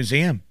Sac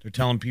Museum. They're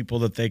telling people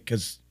that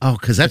because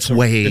that's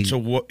way.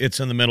 it's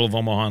in the middle of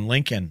Omaha and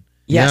Lincoln.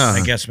 yes.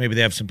 Yeah. I guess maybe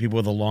they have some people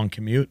with a long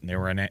commute, and they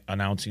were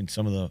announcing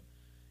some of the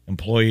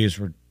employees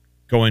were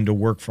going to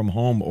work from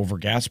home over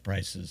gas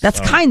prices. That's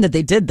So- kind that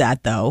they did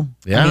that, though.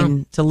 Yeah. I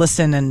mean, to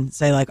listen and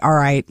say, like, all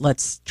right,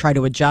 let's try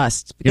to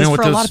adjust. Because what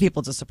for a lot those- of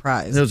people, it's a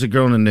surprise. There was a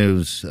girl in the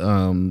news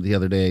the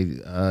other day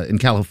in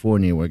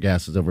California where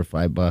gas is over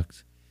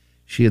 $5.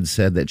 She had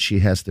said that she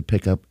has to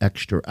pick up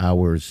extra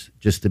hours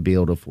just to be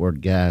able to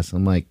afford gas.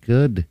 I'm like,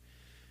 good.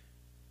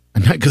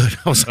 I'm not good.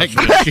 I was like,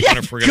 We're going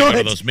to go to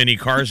Good. those mini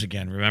cars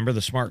again. Remember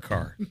the smart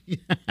car?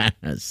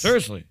 yes.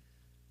 Seriously.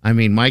 I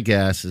mean, my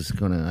gas is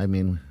going to,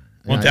 Won't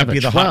I that have a be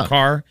the hot truck.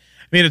 car?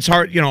 I mean, it's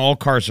hard. All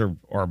cars are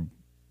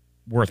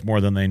worth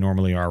more than they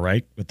normally are,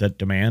 right? With that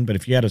demand. But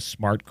if you had a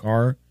smart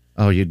car,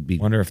 Oh, you'd be.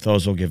 wonder if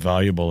those will get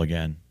valuable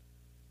again.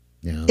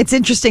 Yeah. It's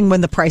interesting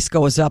when the price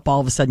goes up, all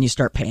of a sudden you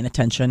start paying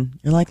attention.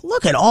 You're like,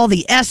 look at all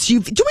the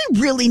SUV. Do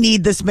we really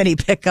need this many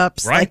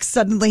pickups? Right. Like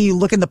suddenly you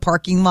look in the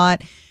parking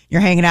lot,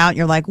 you're hanging out, and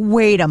you're like,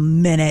 wait a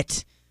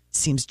minute.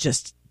 Seems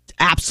just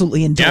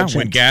absolutely indulgent. Yeah,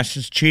 when gas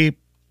is cheap,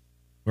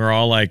 we're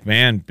all like,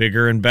 man,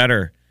 bigger and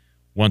better.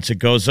 Once it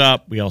goes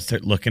up, we all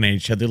start looking at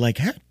each other like,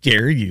 how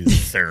dare you,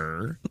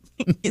 sir?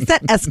 Is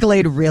that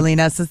Escalade really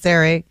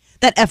necessary?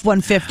 That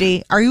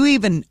F-150? Are you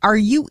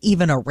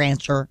even a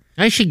rancher?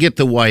 I should get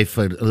the wife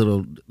a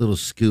little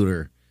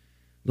scooter,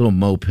 little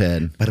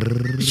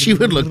moped. She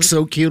would look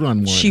so cute on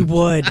one. She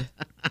would.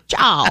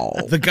 Ciao.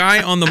 The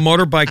guy on the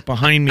motorbike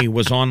behind me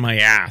was on my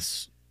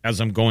ass as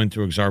I'm going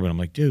through Exarban. I'm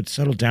like, dude,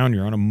 settle down.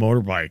 You're on a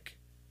motorbike.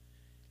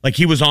 Like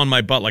he was on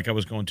my butt like I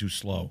was going too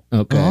slow.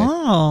 Okay.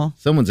 Oh.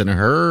 Someone's in a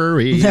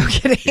hurry. No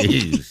kidding.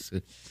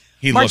 Jeez.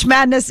 He March looked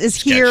Madness is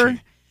sketchy.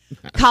 here.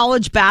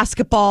 College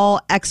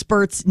basketball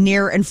experts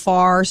near and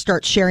far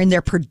start sharing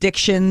their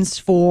predictions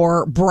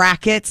for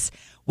brackets.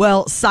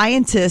 Well,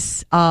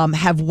 scientists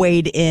have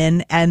weighed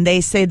in, and they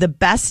say the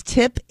best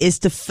tip is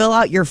to fill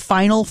out your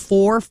Final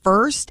Four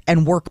first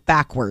and work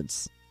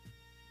backwards.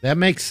 That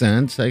makes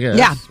sense, I guess.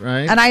 Yeah.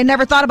 Right? And I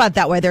never thought about it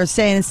that way. They're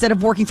saying instead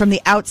of working from the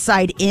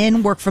outside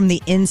in, work from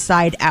the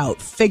inside out.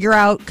 Figure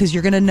out, because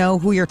you're going to know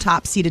who your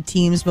top seeded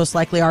teams most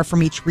likely are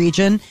from each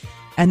region,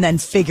 and then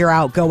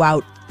go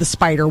out the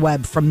spider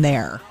web from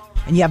there.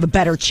 And you have a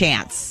better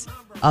chance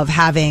of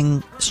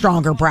having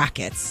stronger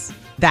brackets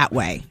that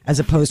way, as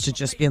opposed to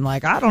just being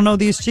like, I don't know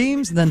these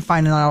teams, and then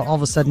finding out all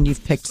of a sudden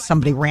you've picked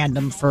somebody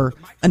random for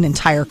an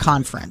entire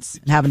conference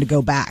and having to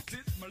go back.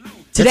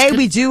 Today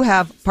we do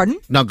have, pardon?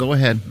 No, go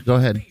ahead.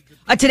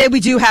 Today we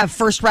do have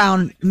first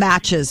round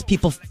matches,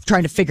 people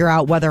trying to figure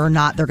out whether or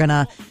not they're going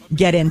to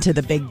get into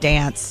the big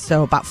dance.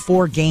 So about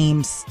 4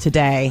 games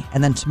today,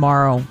 and then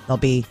tomorrow there'll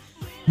be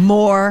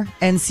more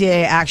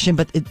NCAA action,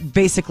 but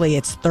basically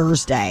it's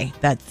Thursday.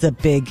 That's the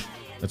big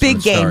That's when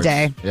game it starts.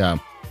 day. Yeah.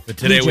 But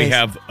today Blue we Jays.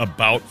 have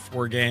about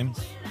 4 games.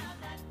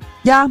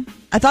 Yeah,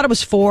 I thought it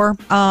was 4.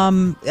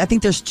 I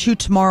think there's 2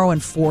 tomorrow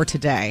and 4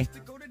 today.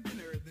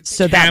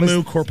 So that was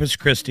TAMU Corpus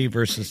Christi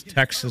versus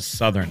Texas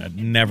Southern. I'd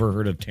never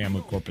heard of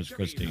TAMU Corpus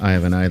Christi. I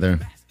haven't either.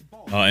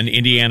 And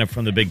Indiana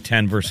from the Big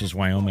Ten versus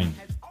Wyoming.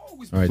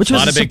 All right. Which A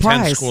was lot a of Big Ten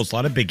surprise. schools, a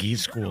lot of Big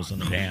East schools in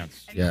the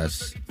dance.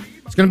 Yes.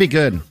 It's going to be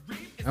good.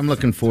 I'm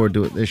looking forward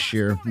to it this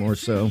year more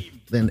so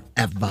than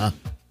ever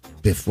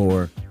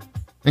before.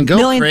 And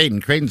go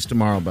Creighton. Creighton's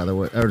tomorrow, by the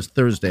way, or it's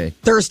Thursday.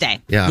 Thursday.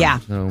 Yeah.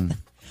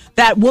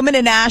 That woman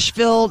in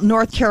Asheville,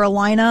 North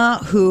Carolina,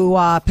 who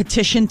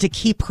petitioned to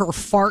keep her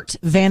fart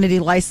vanity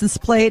license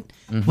plate,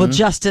 well,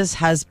 justice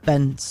has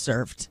been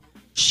served.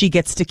 She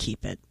gets to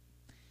keep it.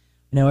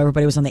 You know,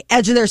 everybody was on the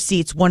edge of their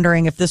seats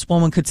wondering if this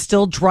woman could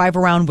still drive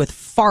around with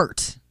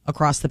fart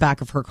across the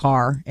back of her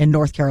car in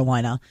North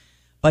Carolina.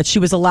 But she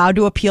was allowed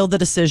to appeal the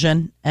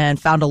decision and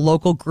found a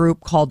local group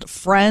called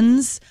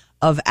Friends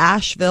of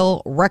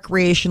Asheville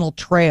Recreational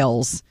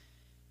Trails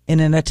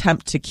in an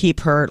attempt to keep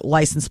her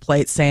license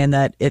plate, saying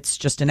that it's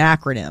just an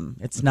acronym.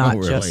 It's not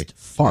just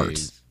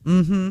fart.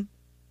 Jeez.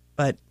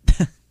 But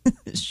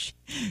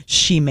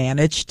she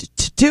managed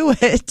to do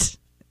it.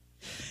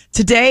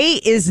 Today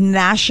is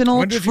National I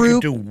wonder if you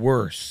could do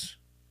worse.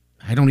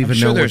 I don't even I'm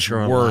sure know there's what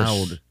you're worse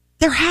allowed.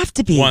 There have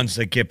to be ones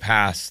that get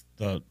past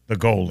the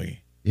goalie.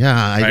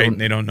 Yeah, Right?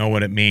 They don't know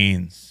what it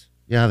means.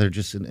 Yeah, they're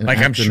just an Like,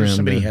 I'm sure acronym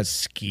somebody to- has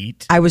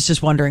skeet. I was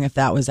just wondering if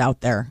that was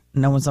out there.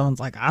 Someone's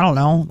like, I don't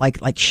know,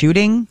 like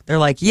shooting. They're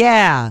like,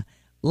 yeah,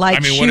 like I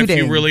mean, shooting. what if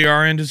you really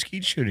are into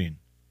skeet shooting?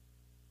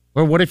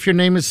 Or what if your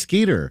name is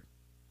Skeeter?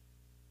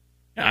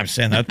 Yeah, I'm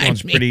saying that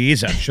one's pretty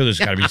easy. I'm sure there's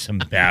got to be some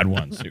bad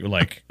ones that you're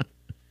like,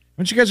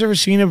 haven't you guys ever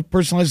seen a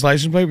personalized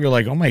license plate where you're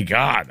like, oh my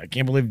God, I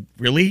can't believe,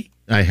 really?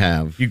 I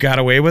have. You got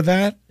away with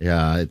that?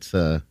 Yeah, it's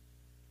I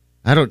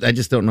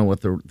just don't know what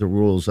the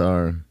rules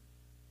are.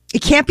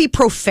 It can't be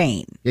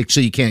profane.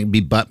 So you can't be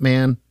butt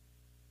man?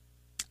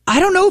 I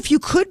don't know if you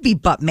could be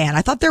butt man.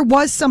 I thought there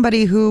was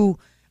somebody who.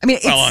 I mean,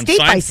 it's Well, on state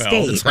by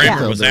Seinfeld, state.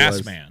 Kramer Yeah. was There ass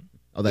was. man.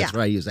 Oh, that's Yeah.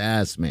 right. He's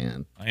ass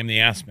man. I am the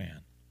ass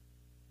man.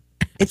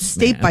 It's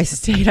state by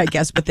state, I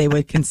guess, what they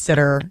would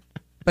consider.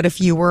 But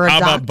if you were a How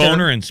doctor, about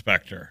boner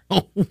inspector?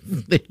 Oh,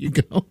 there you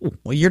go.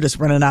 well, you're just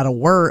running out of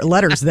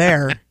letters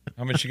there.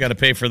 How much you got to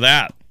pay for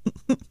that?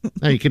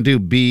 Now you can do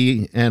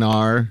B and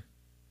R.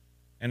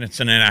 And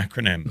it's an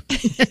acronym.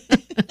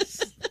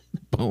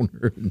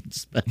 Boner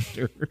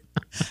inspector.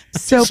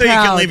 So So you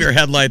proud. can leave your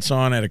headlights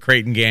on at a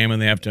Creighton game and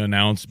they have to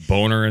announce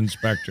boner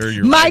inspector.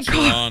 Your My lights are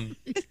car- on.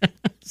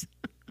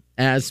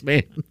 Ass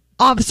man.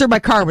 Officer, my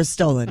car was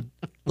stolen.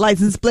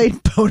 License plate,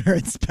 boner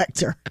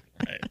inspector.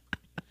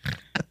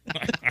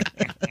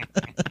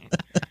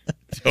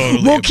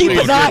 Totally We'll a keep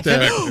boner an eye.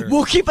 inspector.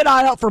 We'll keep an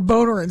eye out for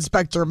boner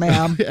inspector,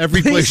 ma'am.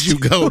 Every place Please you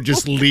go,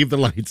 just leave the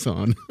lights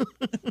on.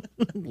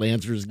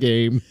 Lancer's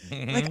game.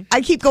 Like,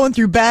 I keep going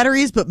through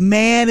batteries, but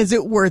man, is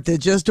it worth it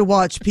just to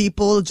watch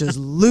people just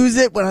lose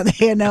it when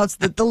they announce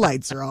that the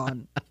lights are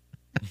on.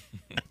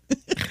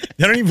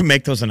 They don't even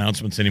make those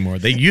announcements anymore.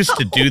 They used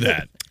to do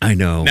that. I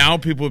know. Now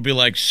people would be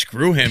like,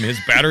 screw him. His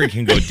battery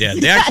can go dead.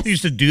 They actually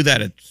used to do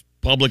that at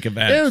public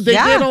events. Dude, they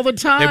Yeah. did all the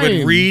time. They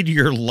would read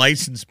your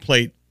license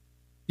plate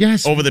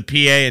Yes. over the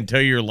PA and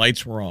tell you your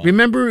lights were on.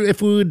 Remember,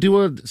 if we would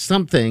do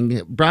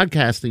something,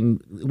 broadcasting,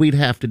 we'd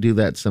have to do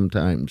that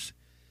sometimes.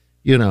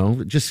 You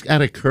know, just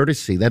out of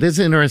courtesy. That is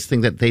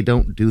interesting that they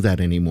don't do that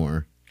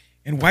anymore.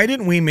 And why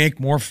didn't we make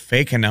more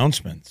fake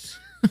announcements?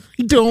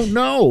 I don't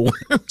know.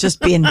 Just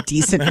being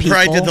decent Remember people.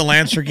 I did the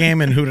Lancer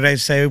game and who did I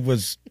say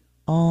was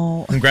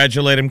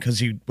congratulate him because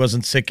he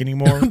wasn't sick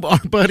anymore? Our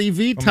buddy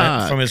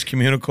Vitas. From his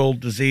communicable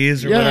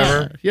disease or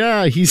whatever.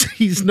 Yeah,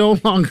 he's no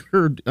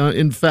longer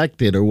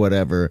infected or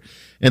whatever.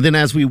 And then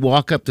as we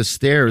walk up the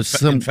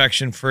stairs,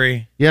 Infection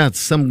free.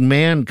 some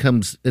man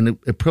comes and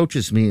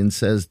approaches me and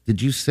says, "Did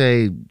you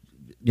say,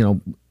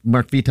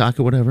 Mark Vitak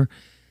or whatever?"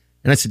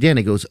 And I said, "Yeah." And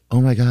he goes,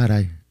 "Oh my God,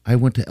 I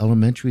went to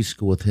elementary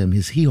school with him.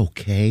 Is he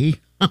okay?"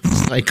 I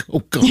was like, "Oh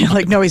God." You're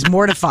like, no, he's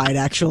mortified,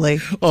 actually.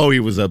 Oh, he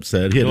was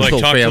upset. He had You're his like,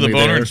 whole talk to the family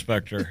boner there.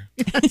 inspector.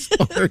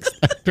 Boner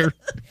inspector.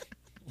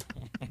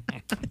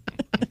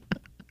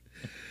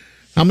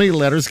 How many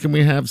letters can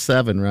we have?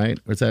 7, right?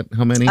 Or is that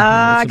how many?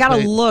 I gotta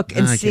look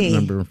and I see.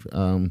 can't remember.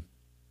 I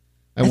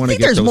I want to think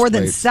get there's those more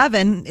than plates.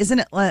 7, isn't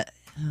it? Oh,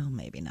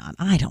 maybe not.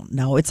 I don't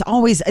know. It's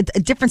always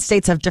different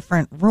states have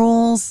different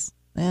rules.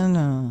 I don't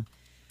know.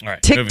 All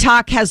right.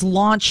 TikTok has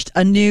launched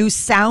a new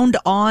Sound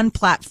On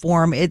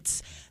platform.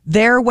 It's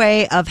their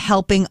way of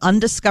helping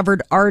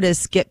undiscovered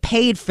artists get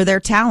paid for their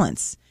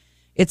talents.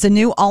 It's a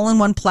new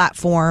all-in-one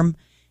platform,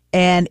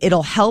 and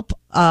it'll help,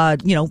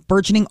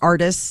 burgeoning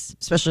artists,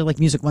 especially like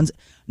music ones,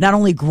 not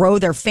only grow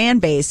their fan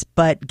base,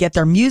 but get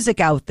their music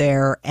out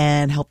there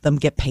and help them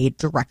get paid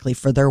directly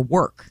for their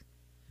work.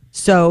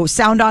 So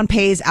Sound On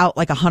pays out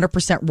like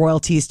 100%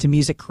 royalties to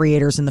music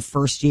creators in the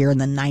first year and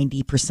then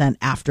 90%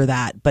 after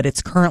that. But it's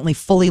currently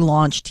fully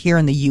launched here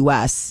in the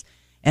U.S.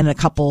 and a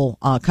couple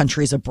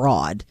countries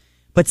abroad.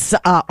 But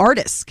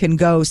artists can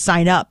go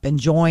sign up and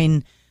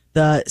join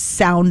the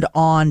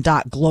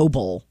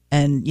soundon.global.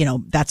 And,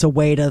 that's a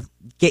way to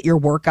get your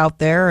work out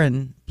there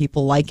and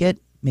people like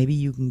it. Maybe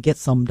you can get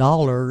some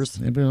dollars.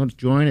 Maybe I'll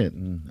join it.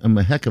 And I'm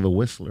a heck of a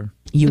whistler.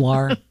 You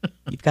are.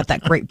 You've got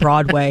that great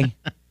Broadway.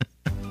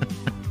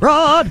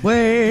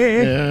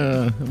 Broadway.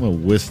 Yeah, I'm a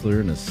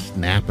whistler and a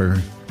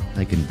snapper.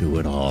 I can do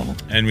it all.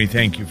 And we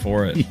thank you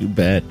for it. You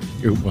bet.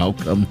 You're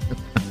welcome.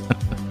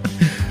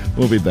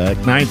 We'll be back.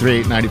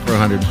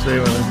 938-9400. Stay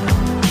with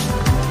us.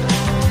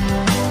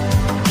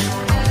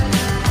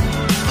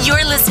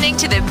 You're listening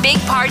to the Big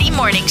Party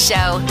Morning Show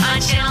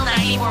on Channel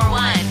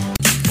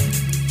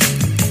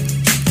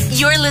 94.1.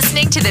 You're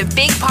listening to the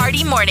Big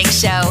Party Morning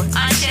Show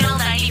on Channel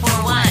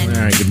 94.1.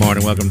 All right, good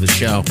morning. Welcome to the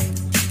show.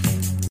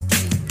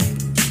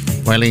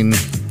 Wileen,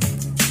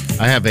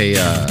 I have a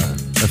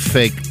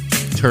fake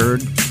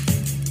turd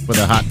for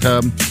the hot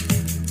tub,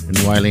 and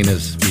Wileen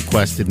has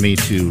requested me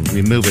to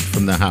remove it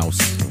from the house.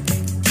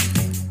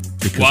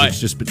 Because Why?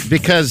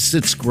 Because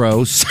it's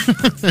gross.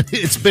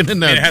 It's been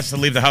in It has to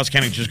leave the house.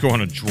 Can't it just go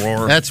in a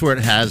drawer? That's where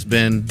it has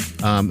been,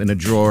 in a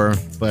drawer,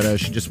 but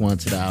she just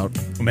wants it out.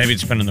 Well, maybe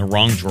it's been in the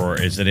wrong drawer.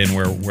 Is it in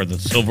where the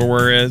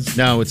silverware is?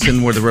 No, it's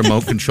in where the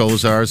remote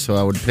controls are, so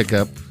I would pick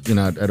up,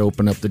 I'd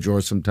open up the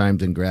drawer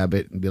sometimes and grab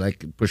it and be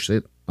like, push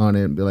it on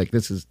it and be like,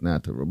 this is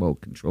not the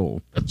remote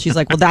control. She's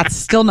like, well, that's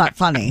still not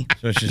funny.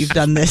 So it's just- You've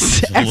done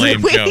this It's a every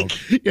lame week. joke.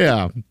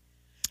 Yeah.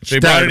 So he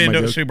brought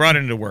it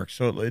into work.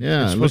 So it's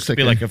Yeah, it supposed looks to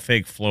be like like a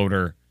fake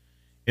floater.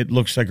 It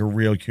looks like a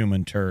real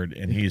human turd,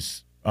 and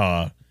he's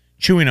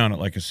chewing on it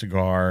like a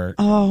cigar,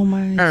 Oh,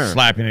 my.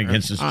 slapping it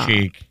against his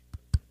cheek.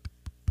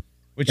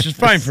 Which is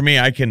fine for me.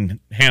 I can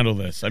handle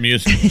this. I'm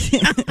used to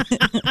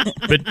it.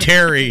 But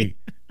Terry,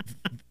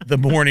 the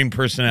morning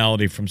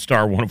personality from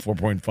Star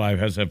 104.5,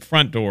 has a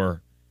front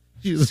door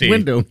She's a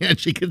window, and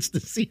she gets to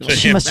see all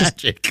She the must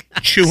just- magic.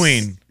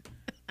 chewing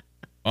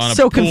on a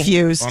So pool,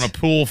 confused. on a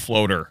pool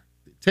floater.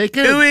 Take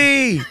it.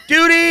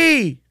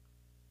 Dewey!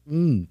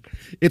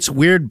 It's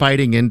weird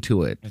biting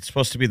into it. It's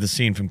supposed to be the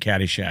scene from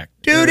Caddyshack.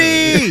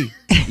 Duty!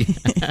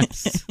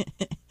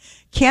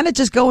 Can't it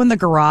just go in the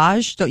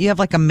garage? Don't you have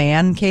like a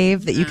man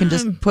cave that you can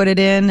just put it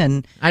in?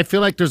 And I feel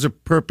like there's a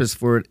purpose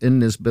for it in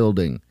this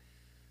building.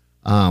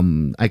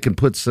 I can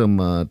put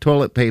some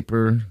toilet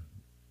paper,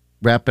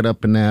 wrap it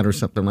up in that or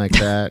something like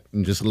that,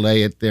 and just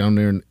lay it down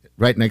there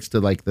right next to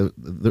like the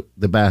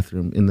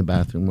bathroom, in the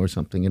bathroom or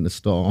something, in the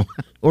stall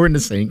or in the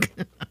sink.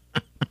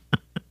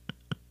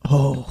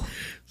 oh,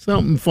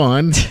 Something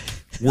fun.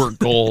 Work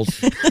goals.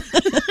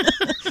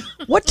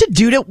 what to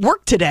do at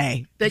work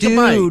today? Take a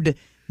bite.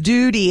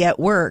 Duty at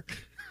work.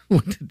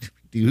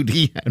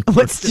 Duty.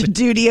 What's the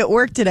duty at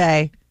work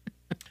today?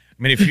 I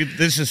mean,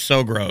 this is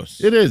so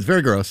gross. It is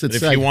very gross. It's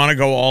If like, you want to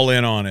go all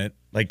in on it,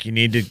 like you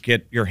need to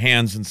get your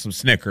hands in some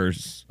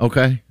Snickers.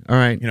 okay, all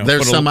right.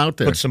 There's some out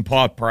there. Put some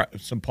paw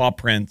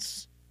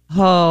prints.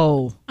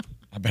 Oh,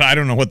 But I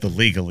don't know what the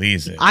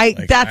legalese is. I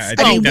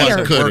think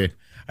mean, could.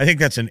 I think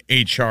that's an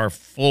HR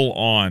full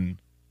on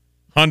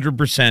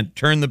 100%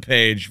 turn the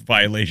page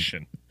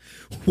violation.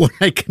 What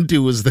I can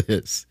do is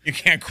this. You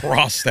can't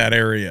cross that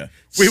area.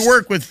 We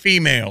work with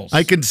females.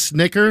 I can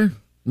snicker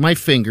my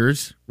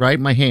fingers, right,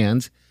 my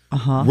hands,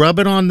 rub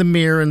it on the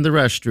mirror in the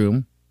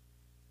restroom,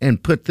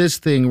 and put this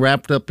thing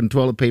wrapped up in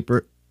toilet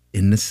paper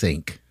in the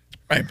sink.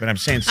 Right, but I'm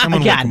saying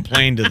someone will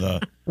complain to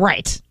the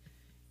right. to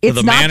It's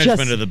the not management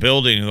just, of the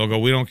building, and they'll go,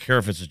 we don't care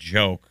if it's a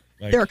joke.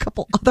 Like, there are a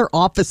couple other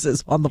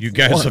offices on the you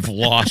floor. guys have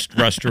lost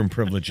restroom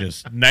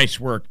privileges.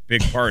 Nice work,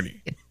 big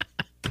party.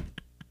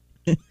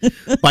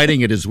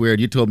 Biting it is weird.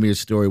 You told me a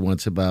story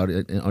once about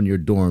it on your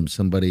dorm.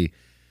 Somebody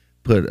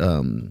put,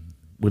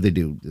 what they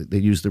do? They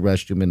use the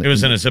restroom in It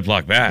was in a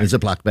Ziploc bag. a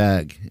Ziploc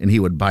bag, and he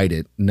would bite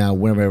it. Now,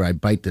 whenever I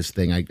bite this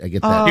thing, I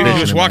get that. Dude, vision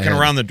he was in my walking head.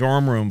 around the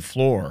dorm room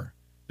floor.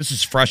 This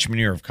is freshman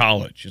year of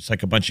college. It's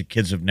like a bunch of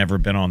kids have never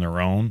been on their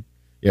own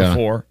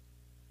before.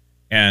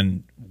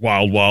 And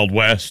Wild, Wild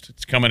West.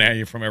 It's coming at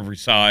you from every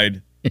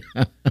side.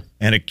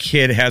 And a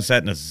kid has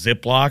that in a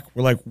Ziploc.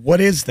 We're like, what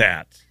is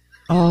that?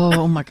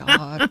 Oh my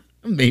God.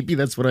 Maybe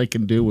that's what I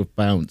can do with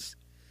Bounce.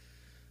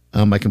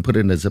 I can put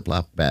it in a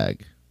Ziploc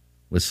bag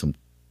with some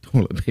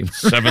toilet paper.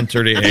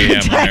 7:30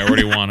 a.m. and I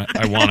already want it.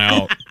 I want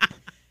out.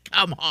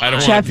 Come on. I don't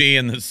want Jeff- to be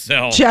in this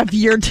cell. Jeff,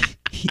 you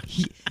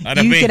I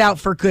don't mean- get out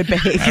for good I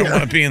don't want behavior.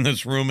 to be in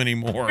this room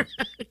anymore.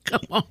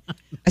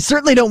 I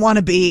certainly don't want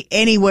to be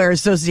anywhere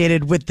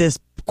associated with this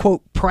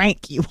quote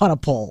prank you want to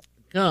pull.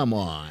 Come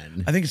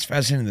on. I think it's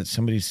fascinating that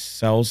somebody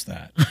sells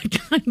that.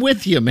 I'm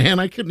with you, man.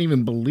 I couldn't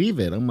even believe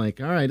it. I'm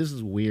like, all right, this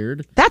is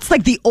weird. That's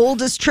like the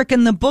oldest trick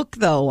in the book,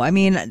 though. I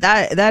mean,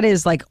 that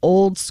is like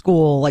old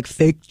school, like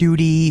fake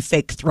duty,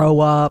 fake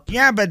throw up.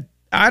 Yeah, but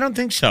I don't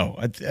think so.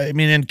 I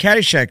mean, in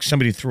Caddyshack,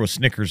 somebody threw a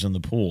Snickers in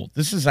the pool.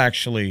 This is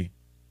actually,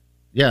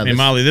 Yeah. I mean,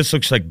 Molly, this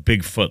looks like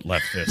Bigfoot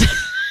left this.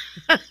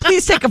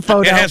 Please take a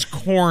photo It has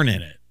corn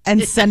in it.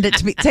 and send it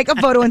to me. Take a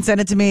photo and send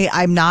it to me.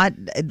 I'm not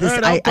this.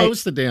 All right, I'll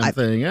post the damn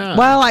thing. Yeah.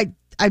 Well, I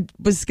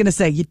was gonna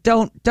say you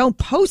don't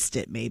post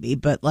it, maybe,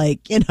 but like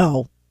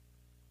okay.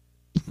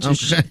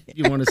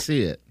 You want to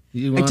see it?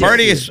 You want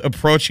Marty is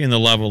approaching the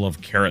level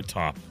of Carrot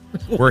Top,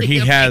 where he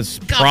has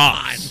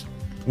props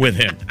with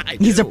him.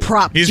 he's a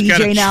prop He's DJ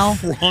got a now.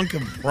 trunk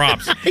of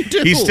props.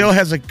 do. He still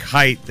has a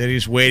kite that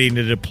he's waiting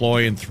to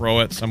deploy and throw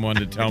at someone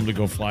to tell him to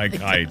go fly a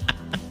kite.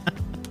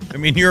 I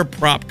mean, you're a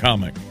prop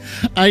comic.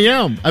 I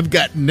am. I've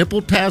got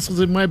nipple tassels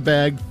in my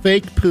bag,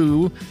 fake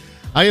poo.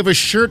 I have a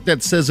shirt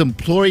that says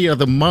Employee of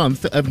the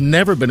Month. I've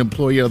never been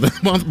Employee of the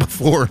Month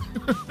before.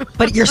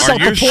 But you're Are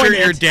self-appointed. you sure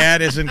your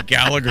dad isn't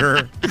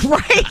Gallagher?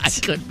 Right.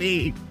 Could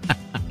be.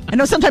 I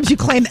know sometimes you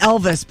claim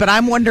Elvis, but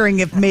I'm wondering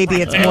if maybe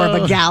it's more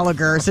of a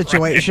Gallagher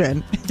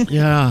situation.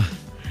 Yeah.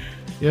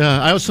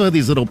 Yeah. I also have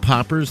these little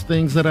poppers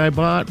things that I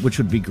bought, which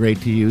would be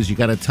great to use. You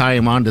got to tie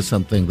them onto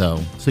something,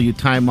 though. So you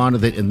tie them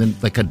onto it, and then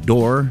like a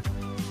door.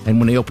 And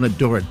when they open a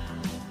door, it,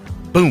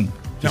 boom.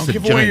 Don't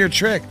give away your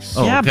tricks.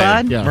 Oh, yeah, okay.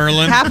 bud. Yeah.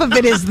 Merlin. Half of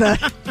it is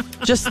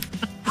just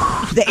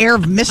the air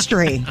of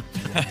mystery.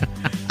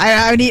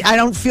 I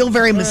don't feel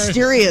very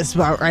mysterious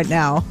about right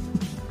now.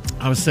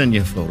 I'll send you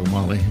a photo,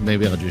 Molly.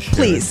 Maybe I'll just share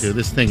Please. it too.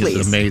 This thing Please.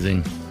 is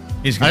amazing.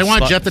 I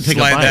want Jeff to take a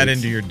slide bite. that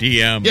into your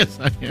DM. Yes,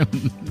 I am.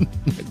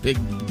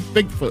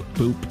 Bigfoot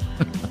poop.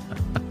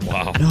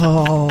 Wow.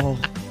 Oh.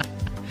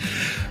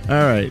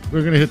 All right,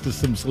 we're going to hit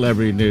some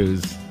celebrity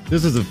news.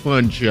 This is a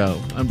fun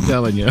show. I'm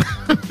telling you.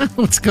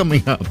 What's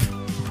coming up?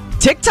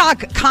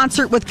 TikTok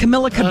concert with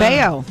Camila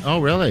Cabello. Oh,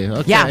 really?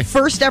 Okay. Yeah,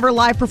 first ever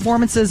live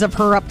performances of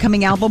her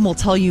upcoming album. We'll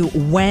tell you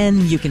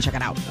when you can check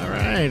it out. All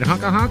right.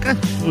 Honka honka.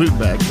 We'll be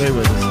back. Stay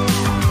with us.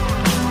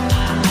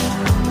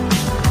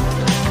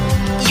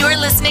 You're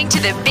listening to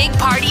the Big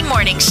Party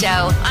Morning Show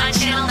on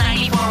Channel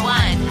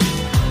 94.1.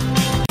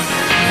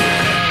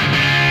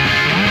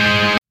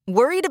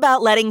 Worried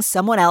about letting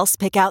someone else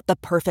pick out the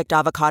perfect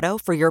avocado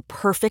for your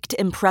perfect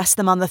impress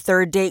them on the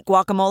third date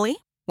guacamole?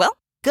 Well,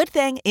 good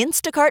thing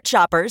Instacart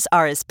shoppers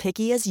are as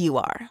picky as you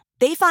are.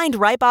 They find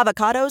ripe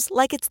avocados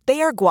like it's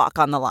their guac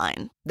on the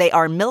line. They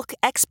are milk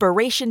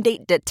expiration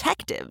date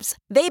detectives.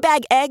 They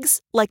bag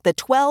eggs like the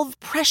 12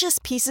 precious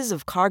pieces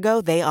of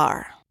cargo they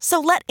are. So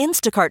let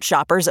Instacart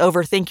shoppers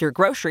overthink your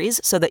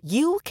groceries so that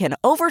you can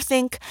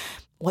overthink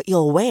what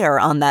you'll wear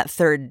on that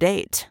third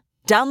date.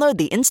 Download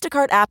the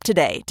Instacart app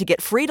today to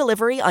get free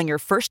delivery on your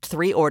first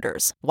 3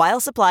 orders while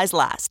supplies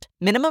last.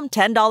 Minimum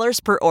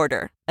 $10 per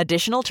order.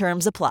 Additional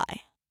terms apply.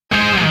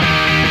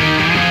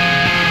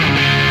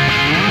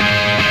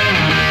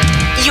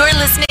 You're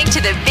listening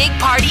to the Big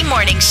Party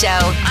Morning Show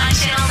on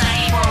Channel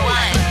 94.1.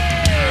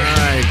 All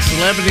right.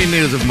 Celebrity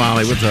news of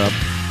Molly. What's up?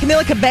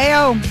 Camila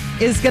Cabello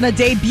is going to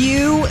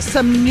debut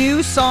some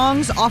new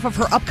songs off of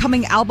her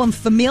upcoming album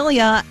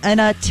Familia in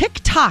a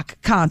TikTok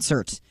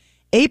concert,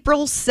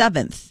 April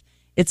 7th.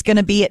 It's going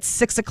to be at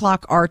 6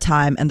 o'clock our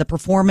time, and the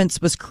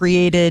performance was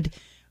created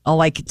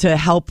like to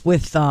help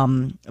with,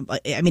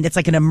 it's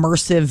like an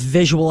immersive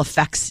visual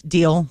effects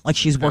deal. Like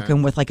she's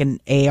working with like an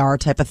AR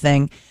type of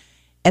thing.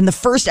 And the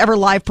first ever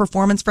live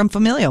performance from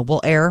Familia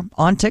will air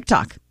on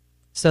TikTok.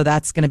 So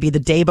that's going to be the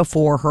day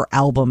before her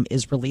album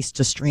is released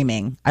to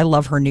streaming. I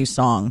love her new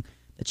song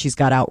that she's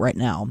got out right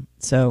now.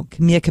 So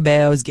Camila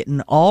Cabello is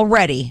getting all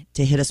ready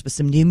to hit us with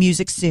some new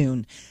music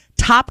soon.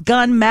 Top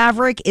Gun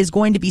Maverick is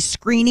going to be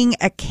screening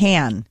at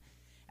Cannes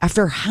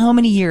after how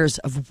many years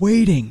of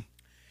waiting?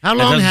 How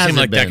long doesn't has seem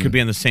it like been? that could be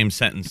in the same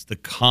sentence. The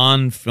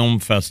Cannes Film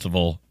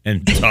Festival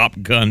and Top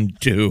Gun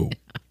 2.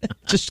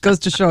 Just goes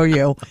to show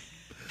you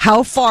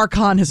how far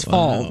Cannes has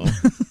fallen.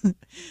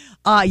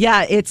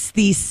 It's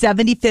the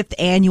 75th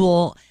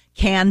annual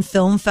Cannes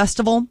Film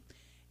Festival,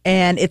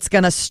 and it's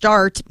going to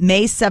start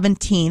May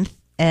 17th,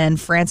 and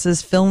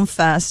France's Film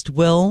Fest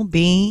will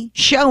be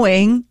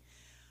showing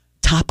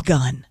Top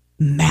Gun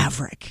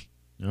Maverick.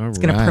 It's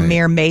going to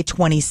premiere May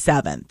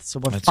 27th, so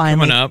we're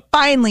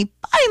finally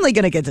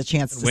going to get the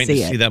chance to Waiting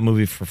see to it. see that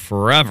movie for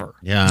forever.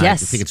 Yeah.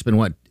 Yes. I think it's been,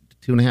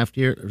 2.5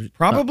 years?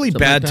 Probably Something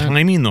bad like that?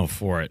 timing, though,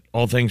 for it,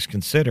 all things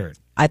considered.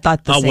 I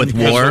thought the same with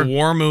thing. war? Because a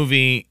war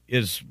movie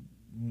is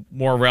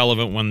more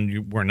relevant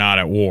when we're not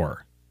at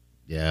war.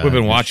 Yeah. We've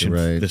been I guess watching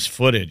you're right. this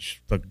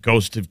footage, the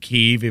Ghost of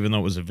Kyiv, even though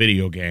it was a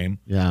video game.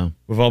 Yeah.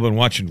 We've all been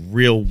watching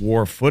real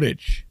war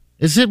footage.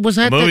 Was The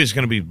that movie's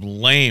going to be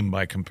lame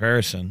by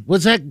comparison.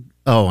 Was that?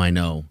 Oh, I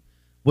know.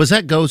 Was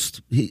that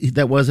Ghost?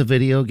 That was a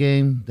video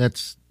game.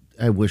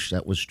 I wish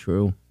that was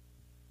true.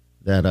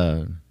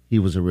 That he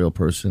was a real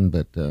person,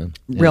 but Real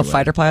anyway.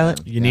 fighter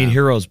pilot? You need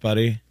heroes,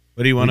 buddy.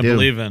 What do you want to We do.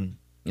 believe in?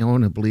 I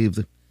want to believe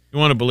that. You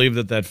want to believe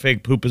that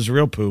fake poop is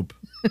real poop.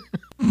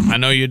 I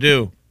know you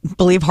do.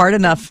 Believe hard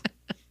enough.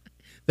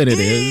 That it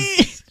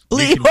is.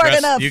 Believe hard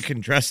enough. You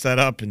can dress that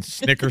up in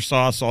Snicker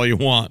sauce all you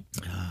want.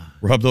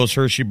 Rub those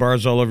Hershey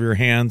bars all over your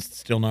hands. It's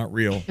still not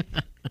real.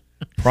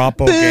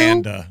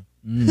 Propaganda.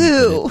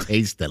 Who? It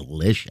tastes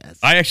delicious.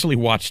 I actually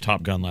watched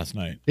Top Gun last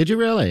night. Did you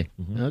really?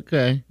 Mm-hmm.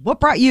 Okay. What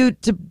brought you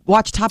to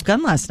watch Top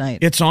Gun last night?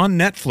 It's on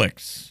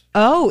Netflix.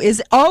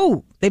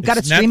 They've got it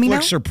It's streaming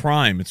Netflix now? or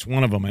Prime. It's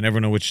one of them. I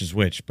never know which is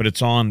which, but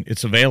it's on.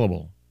 It's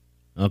available.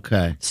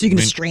 Okay. So you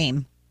can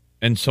stream.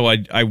 And so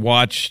I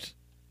watched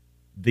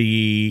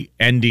the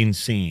ending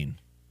scene,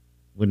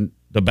 When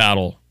the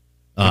battle.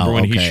 Remember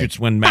when he shoots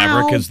when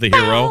Maverick is the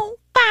hero?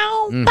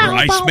 Where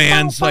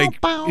Iceman's like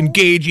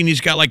engaging. He's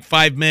got like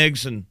 5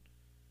 MiGs and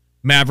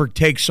Maverick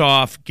takes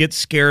off, gets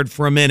scared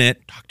for a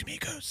minute. Talk to me,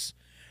 Goose.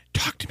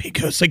 Talk to me,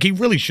 Goose. Like he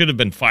really should have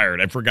been fired.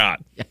 I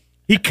forgot.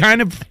 He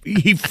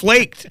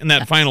flaked in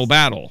that final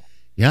battle.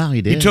 Yeah,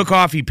 he did. He took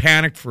off. He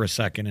panicked for a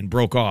second and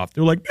broke off.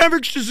 They're like,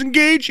 Maverick's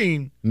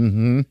disengaging.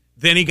 Mm-hmm.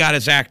 Then he got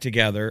his act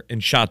together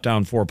and shot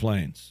down 4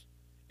 planes.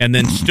 And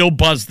then still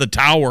buzzed the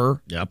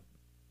tower. Yep.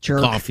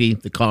 Jerk.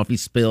 The coffee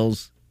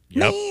spills.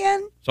 Yep.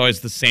 Man. It's always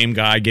the same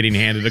guy getting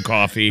handed a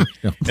coffee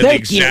at the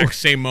exact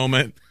same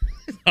moment.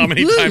 How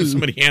many times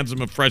somebody hands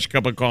him a fresh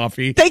cup of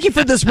coffee? Thank you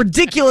for this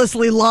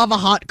ridiculously lava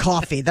hot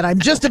coffee that I'm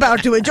just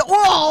about to enjoy.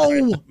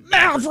 Oh,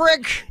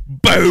 Maverick!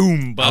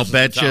 Boom! I'll buzzes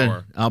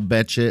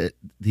bet you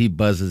he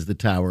buzzes the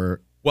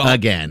tower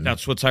again.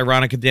 That's what's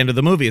ironic at the end of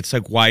the movie. It's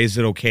like, why is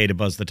it okay to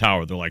buzz the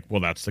tower? They're like, well,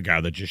 that's the guy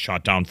that just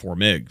shot down 4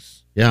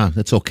 MiGs. Yeah,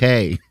 that's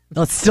okay.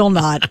 No, it's still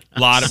not. A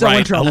lot of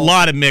in trouble. A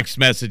lot of mixed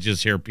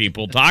messages here,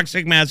 people.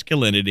 Toxic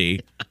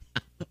masculinity.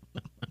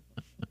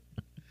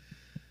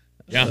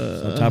 Yeah,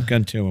 so Top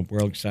Gun 2.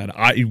 We're all excited.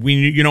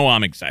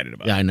 I'm excited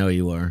about it. Yeah, I know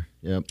you are.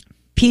 Yep.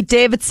 Pete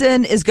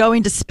Davidson is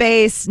going to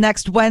space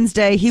next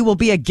Wednesday. He will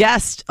be a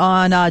guest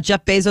on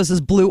Jeff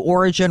Bezos' Blue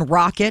Origin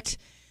rocket.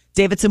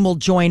 Davidson will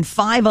join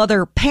 5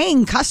 other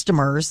paying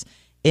customers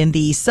in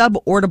the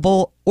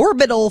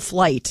suborbital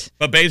flight.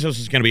 But Bezos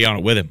is going to be on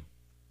it with him,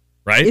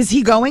 right? Is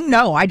he going?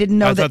 No, I didn't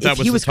know I thought that was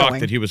he the was talk going.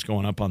 that he was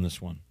going up on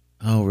this one.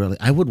 Oh, really?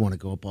 I would want to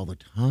go up all the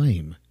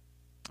time.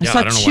 I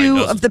saw 2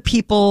 of the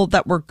people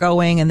that were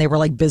going, and they were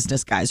like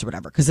business guys or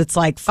whatever, because it's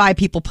like 5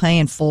 people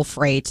paying full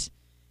freight.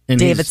 And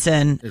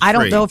Davidson, I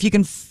don't know if you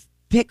can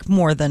pick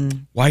more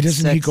than Why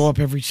doesn't 6. he go up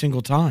every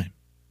single time?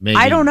 Maybe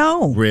I don't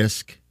know.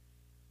 Risk.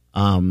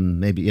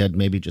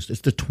 Maybe just it's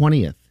the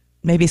 20th.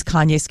 Maybe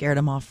Kanye scared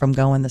him off from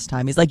going this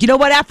time. He's like, you know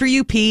what? After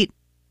you, Pete.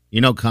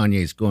 You know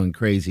Kanye's going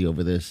crazy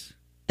over this.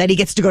 That he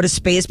gets to go to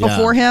space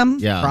before him?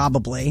 Yeah.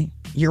 Probably.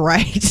 You're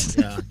right.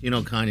 Yeah. You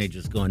know Kanye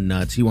just going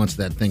nuts. He wants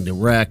that thing to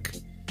wreck.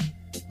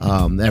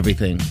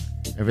 Everything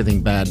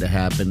bad to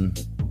happen.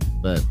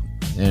 But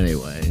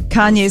anyway.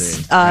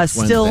 Kanye's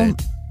still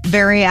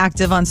very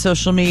active on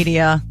social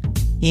media.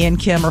 He and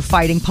Kim are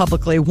fighting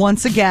publicly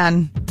once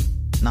again.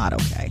 Not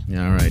okay.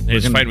 Yeah, all right.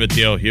 He's fighting with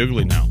D.L.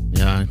 Hughley now.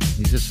 Yeah,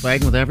 he's just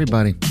fighting with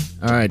everybody.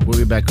 All right, we'll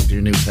be back with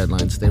your news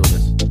headlines. Stay with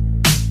us.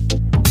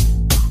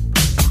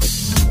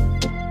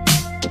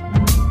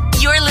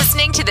 You're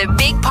listening to the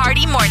Big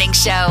Party Morning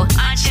Show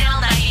on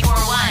Channel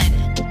 94.1.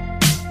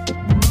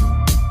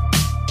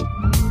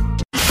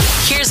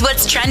 Here's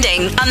what's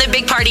trending on the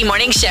Big Party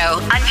Morning Show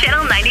on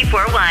Channel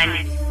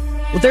 94.1.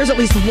 Well, there's at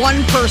least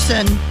one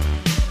person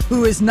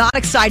who is not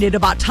excited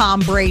about Tom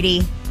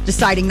Brady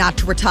deciding not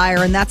to retire,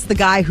 and that's the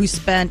guy who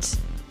spent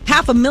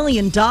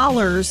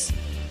 $500,000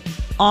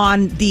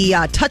 on the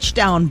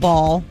touchdown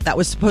ball that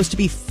was supposed to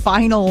be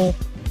final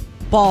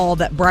ball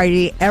that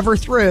Brady ever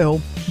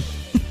threw.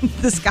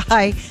 This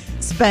guy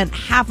spent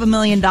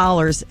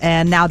 $500,000,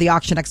 and now the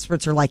auction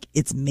experts are like,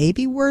 it's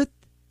maybe worth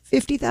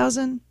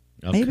 $50,000.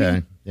 Maybe.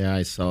 Okay. Yeah,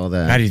 I saw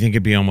that. How do you think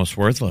it'd be almost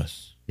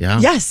worthless? Yeah.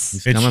 Yes.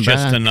 It's just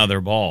back.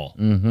 another ball.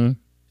 Mm-hmm.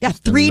 Yeah,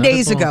 3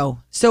 days ago.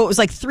 So it was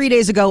like 3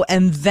 days ago,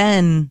 and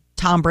then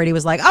Tom Brady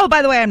was like, oh,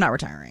 by the way, I'm not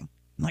retiring.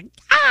 I'm like,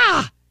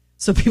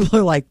 So people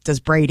are like, does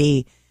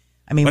Brady,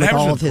 what with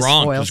happens all with of his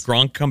Gronk? spoils. Does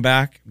Gronk come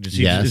back?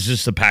 Yes. Is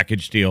this a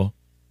package deal?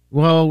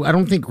 Well, I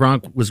don't think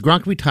was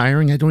Gronk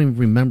retiring? I don't even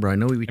remember. I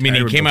know he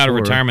retired. He came out of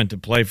retirement to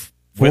play for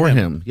with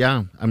him.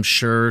 Yeah, I'm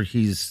sure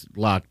he's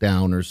locked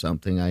down or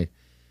something.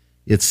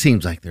 It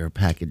seems like they're a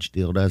package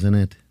deal, doesn't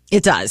it?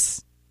 It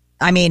does.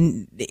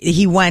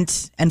 He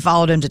went and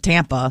followed him to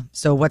Tampa.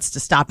 So what's to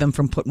stop him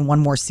from putting one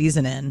more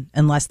season in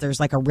unless there's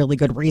like a really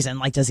good reason?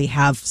 Like, does he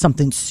have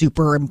something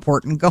super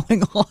important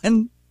going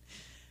on?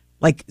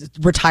 Like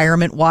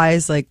retirement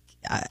wise? Like,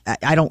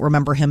 I don't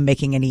remember him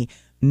making any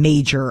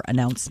major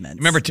announcements.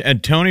 Remember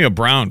Antonio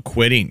Brown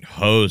quitting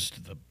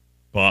hosed the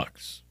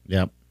Bucks.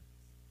 Yep.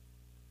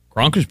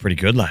 Gronk was pretty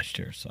good last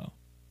year, so.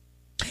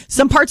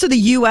 Some parts of the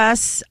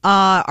U.S.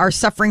 Are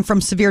suffering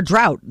from severe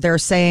drought. They're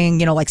saying,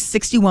 like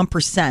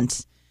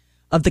 61%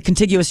 of the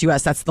contiguous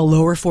U.S., that's the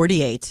lower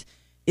 48,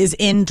 is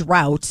in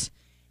drought.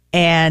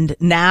 And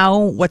now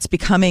what's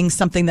becoming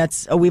something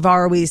that's we've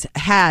always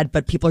had,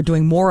 but people are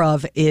doing more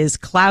of, is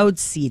cloud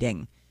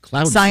seeding.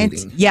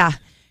 Seeding? Yeah.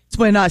 It's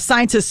when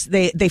scientists,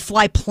 they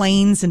fly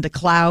planes into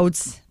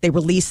clouds. They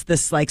release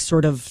this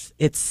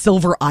it's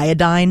silver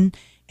iodine,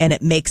 and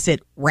it makes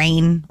it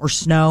rain or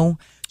snow.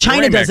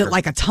 China does it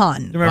like a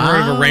ton.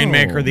 Remember the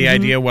Rainmaker, the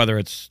idea, whether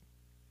it's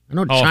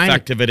how China,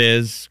 effective it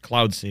is,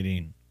 cloud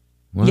seeding.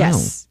 Wow.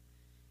 Yes.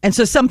 And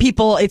so some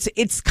people,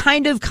 it's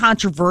kind of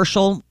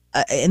controversial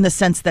in the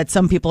sense that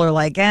some people are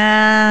like,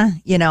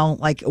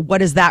 like, what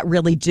does that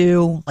really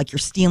do? Like, you're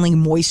stealing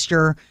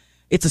moisture.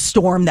 It's a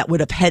storm that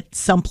would have hit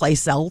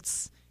someplace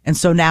else. And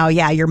so now,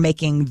 you're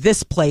making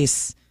this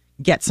place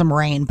get some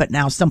rain, but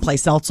now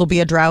someplace else will be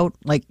a drought.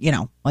 Like,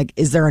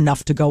 is there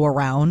enough to go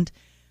around?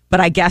 But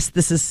I guess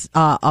this is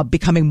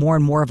becoming more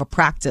and more of a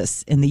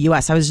practice in the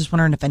U.S. I was just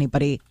wondering if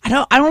anybody, I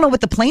don't know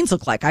what the planes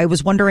look like. I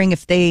was wondering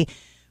if they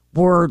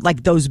were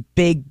like those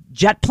big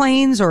jet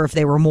planes or if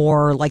they were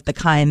more like the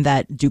kind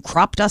that do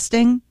crop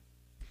dusting.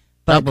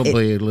 But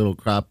probably a little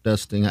crop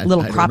dusting.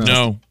 Crop dusting.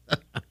 No.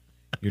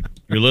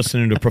 You're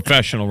listening to a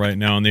professional right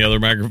now on the other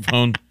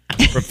microphone.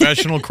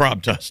 Professional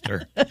crop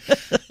duster.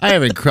 I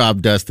haven't crop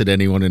dusted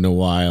anyone in a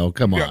while.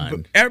 Come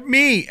on.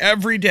 Me,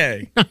 every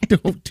day. I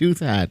don't do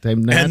that.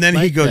 I'm not. And then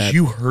like he goes, that.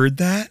 "You heard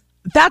that?"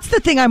 That's the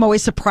thing I'm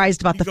always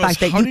surprised about, the fact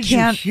that How you did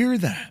can't. you hear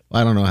that?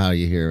 I don't know how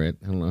you hear it.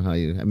 I don't know how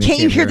you. I mean, Can't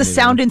you hear the anything.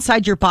 sound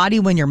inside your body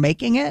when you're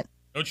making it?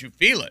 Don't you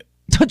feel it?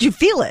 Don't you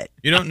feel it?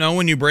 You don't know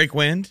when you break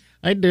wind?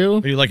 I do.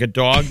 Are you like a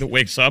dog that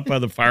wakes up by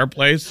the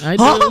fireplace? I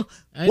do. Huh?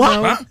 I What?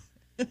 know.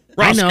 Huh?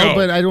 I know, Roscoe.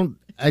 but I don't.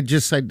 I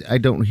just. I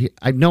don't hear.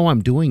 I know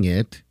I'm doing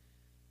it.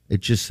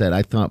 It just said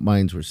I thought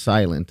mines were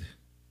silent,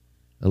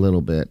 a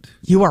little bit.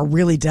 You are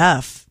really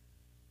deaf,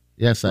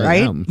 Yes, I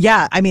right? am.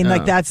 Yeah, I mean, Yeah.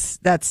 like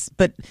that's.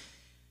 But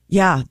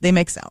yeah, they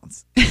make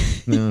sounds.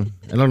 Yeah.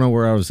 I don't know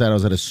where I was at. I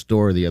was at a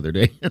store the other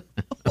day.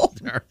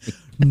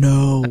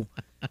 No.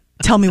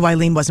 Tell me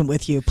Wileen wasn't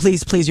with you.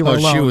 Please, you were Oh,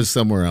 alone. she was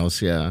somewhere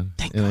else. Yeah.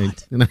 Thank and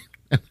God.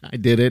 I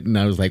did it, and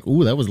I was like,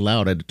 "Ooh, that was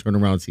loud." I had to turn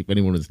around and see if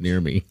anyone was near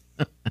me.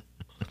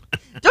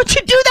 Don't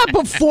you do that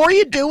before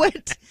you do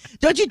it?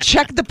 Don't you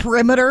check the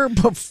perimeter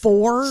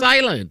before?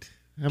 Silent.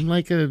 I'm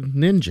like a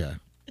ninja. Are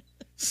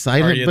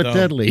Silent you, but though?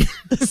 deadly.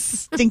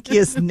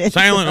 Stinkiest ninja.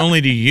 Silent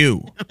only to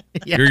you.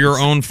 You're your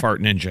own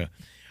fart ninja.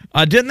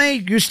 Didn't they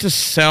used to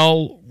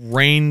sell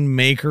rain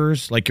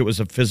makers like it was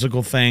a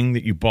physical thing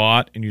that you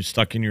bought and you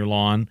stuck in your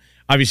lawn?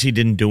 Obviously, it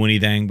didn't do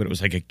anything, but it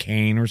was like a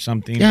cane or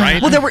something, Yeah.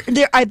 right? Well,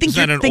 I think Isn't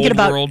that you're an thinking old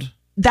about world?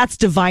 that's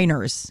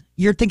diviners.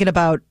 You're thinking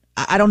about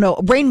I don't know.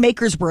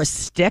 Rainmakers were a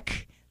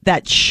stick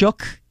that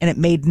shook and it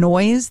made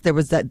noise. There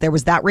was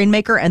that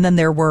rainmaker, and then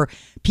there were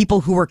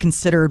people who were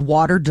considered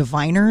water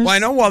diviners. Well, I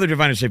know water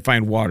diviners, they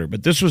find water,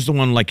 but this was the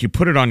one like you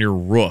put it on your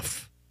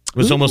roof. It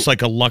was almost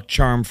like a luck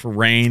charm for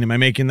rain. Am I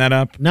making that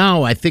up?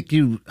 No, I think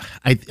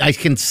I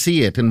can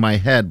see it in my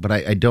head, but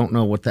I don't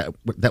know what that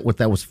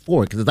was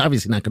for, because it's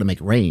obviously not going to make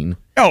rain.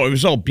 Oh, it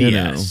was all You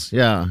BS. know,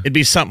 yeah. It'd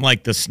be something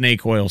like the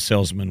snake oil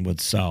salesman would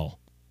sell.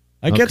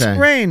 Like, it's Okay.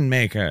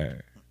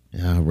 Rainmaker.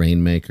 Yeah,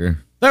 rainmaker.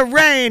 The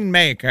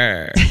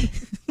Rainmaker.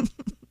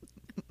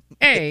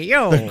 Hey,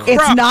 yo.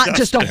 It's not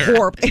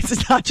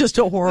just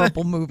a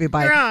horrible movie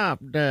by Crop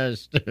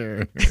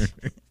duster.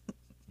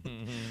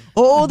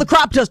 Oh, the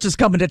crop duster's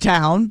coming to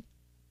town.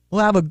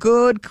 We'll have a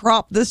good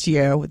crop this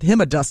year with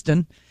him a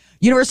dustin'.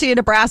 University of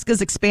Nebraska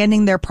is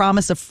expanding their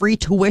promise of free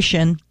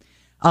tuition.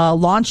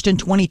 Launched in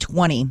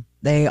 2020,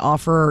 they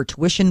offer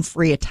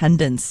tuition-free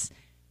attendance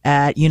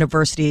at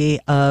University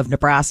of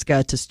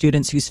Nebraska to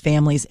students whose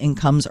families'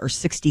 incomes are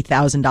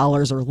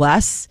 $60,000 or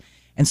less.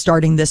 And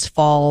starting this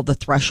fall, the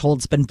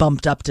threshold's been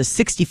bumped up to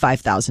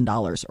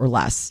 $65,000 or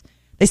less.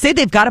 They say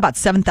they've got about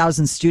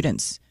 7,000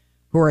 students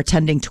who are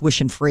attending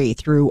tuition free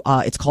through,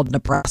 it's called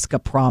Nebraska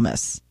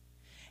Promise.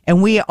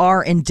 And we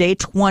are in day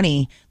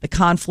 20, the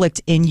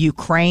conflict in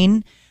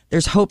Ukraine.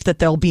 There's hope that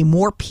there'll be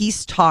more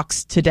peace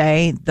talks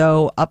today,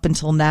 though up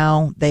until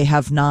now, they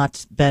have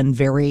not been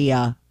very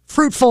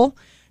fruitful.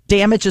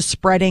 Damage is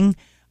spreading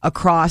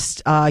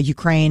across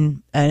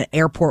Ukraine. An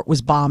airport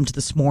was bombed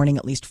this morning,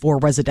 at least 4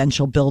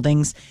 residential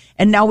buildings.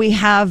 And now we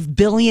have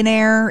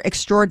billionaire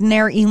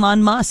extraordinaire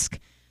Elon Musk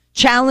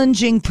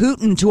challenging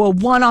Putin to a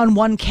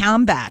one-on-one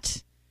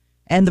combat.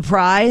 And the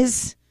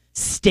prize,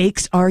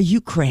 stakes are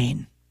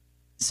Ukraine.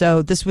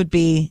 So this would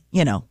be,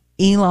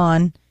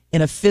 Elon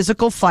in a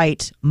physical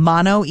fight,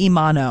 mano a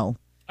mano.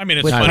 I mean,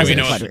 it's With funny. We President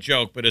know it's a Frederick.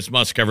 joke, but has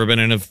Musk ever been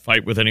in a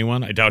fight with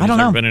anyone? I doubt I he's don't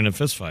ever know. been in a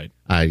fist fight.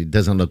 It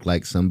doesn't look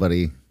like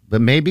somebody,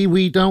 but maybe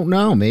we don't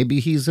know. Maybe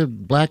he's a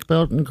black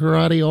belt in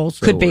karate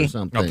also. Could be. Or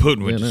something. No,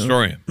 Putin would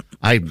destroy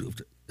him.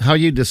 How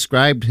you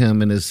described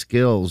him and his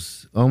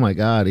skills, oh my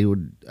God,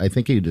 I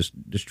think he would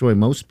just destroy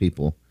most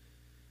people,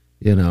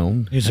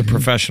 He's a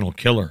professional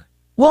killer.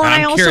 Well, and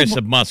I'm I also curious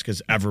if Musk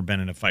has ever been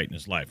in a fight in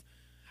his life.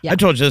 Yeah. I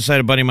told you this. I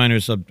had a buddy of mine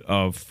who's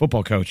a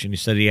football coach, and he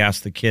said he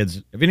asked the kids,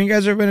 have any of you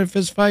guys ever been in a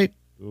fist fight?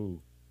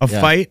 A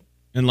fight,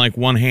 and like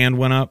one hand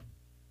went up?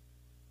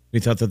 We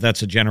thought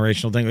that's a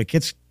generational thing. Like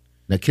kids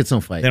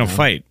don't fight. They don't no.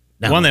 fight.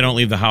 No. One, they don't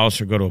leave the house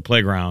or go to a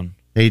playground.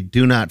 They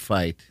do not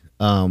fight.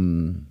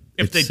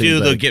 If they do,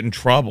 they'll get in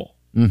trouble.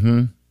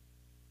 Mm-hmm.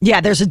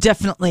 Yeah, there's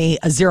definitely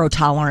a zero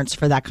tolerance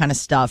for that kind of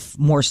stuff,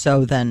 more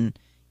so than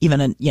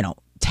even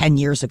 10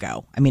 years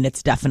ago. I mean,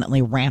 it's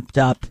definitely ramped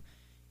up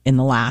in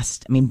the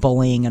last. I mean,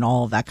 bullying and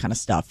all of that kind of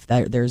stuff.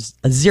 There's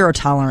a zero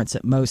tolerance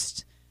at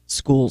most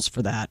schools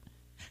for that.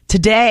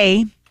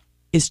 Today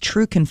is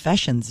True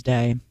Confessions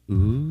Day.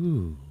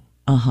 Ooh.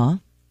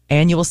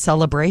 Annual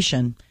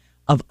celebration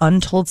of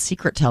untold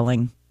secret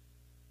telling.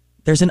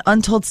 There's an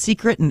untold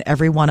secret in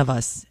every one of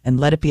us, and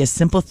let it be a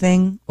simple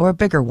thing or a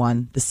bigger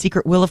one. The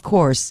secret will, of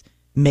course,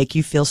 make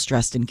you feel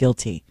stressed and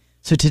guilty.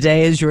 So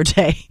today is your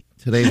day.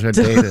 Today's our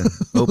day to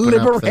open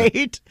up.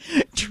 Liberate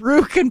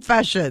True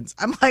Confessions.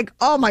 I'm like,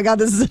 oh my God,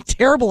 this is a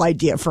terrible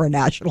idea for a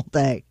national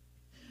day.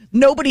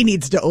 Nobody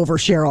needs to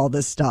overshare all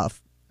this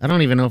stuff. I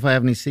don't even know if I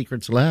have any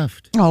secrets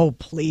left. Oh,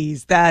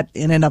 please. That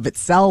in and of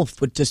itself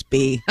would just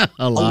be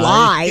A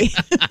lie.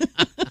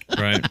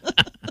 Right.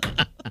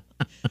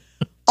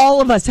 All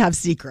of us have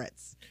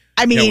secrets.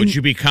 I mean, Would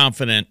you be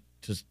confident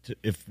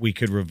if we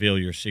could reveal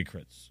your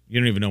secrets? You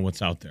don't even know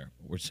what's out there.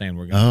 We're saying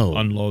we're going to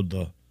unload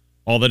the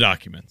all the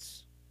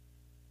documents.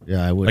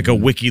 Yeah, I would. Like a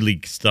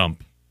WikiLeaks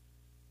stump.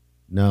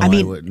 No,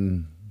 I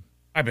wouldn't.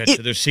 I bet you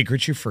there's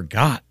secrets you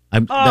forgot.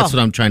 That's what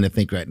I'm trying to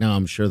think right now.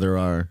 I'm sure there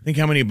are. Think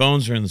how many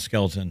bones are in the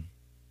skeleton.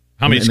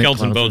 How many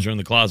skeleton bones are in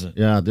the closet?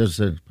 Yeah,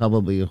 there's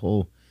probably a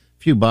whole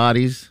few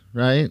bodies,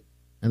 right?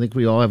 I think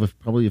we all have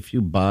probably a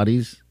few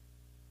bodies.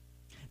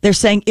 They're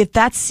saying if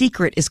that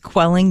secret is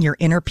quelling your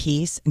inner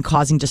peace and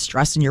causing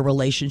distress in your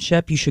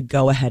relationship, you should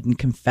go ahead and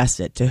confess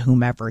it to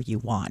whomever you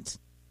want.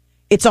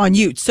 It's on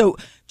you. So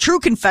True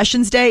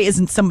Confessions Day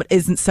isn't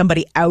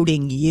somebody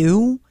outing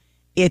you.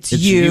 It's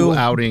you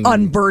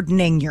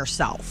unburdening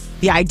yourself.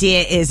 The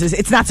idea is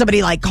it's not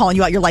somebody like calling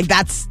you out. You're like,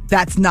 that's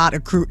not a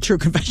true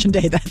confession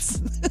day.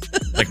 That's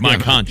like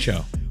Mike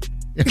Concho.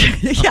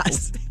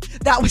 Yes,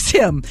 that was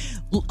him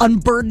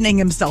unburdening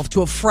himself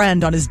to a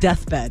friend on his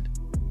deathbed.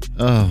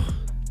 Oh,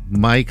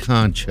 Mike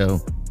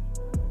Concho.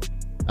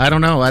 I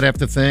don't know. I'd have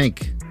to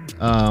think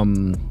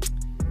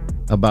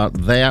about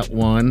that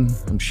one.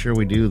 I'm sure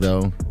we do,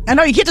 though. I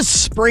know you can't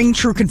just spring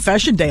True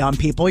Confession Day on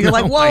people. You're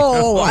like,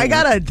 whoa, I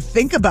gotta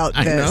think about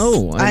this. I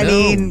know. I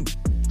mean,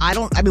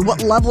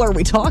 what level are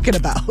we talking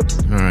about?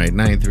 All right,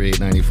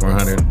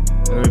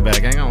 938-9400. We'll be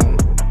back. Hang on.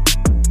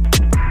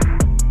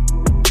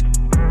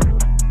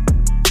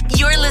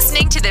 You're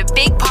listening to the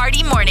Big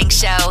Party Morning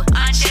Show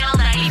on Channel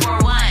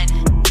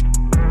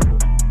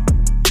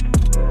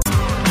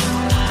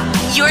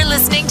 94.1. You're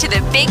listening to the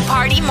Big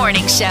Party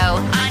Morning Show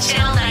on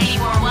Channel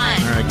 94.1.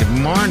 All right,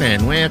 good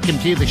morning. Welcome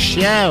to the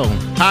show.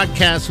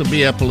 Podcast will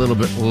be up a little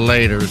bit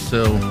later,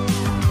 so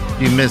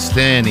if you missed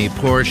any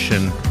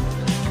portion,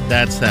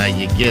 that's how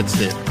you gets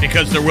it.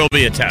 Because there will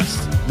be a test.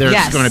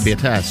 There's going to be a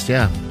test,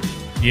 yeah.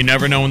 You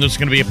never know when there's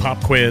going to be a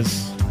pop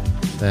quiz.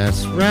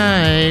 That's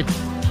right.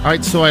 All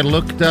right, so I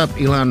looked up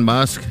Elon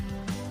Musk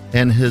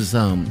and his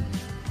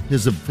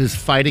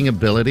fighting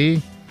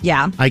ability.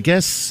 Yeah. I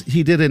guess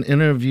he did an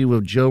interview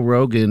with Joe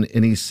Rogan,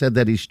 and he said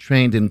that he's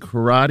trained in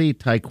karate,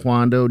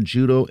 taekwondo,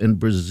 judo, and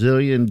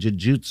Brazilian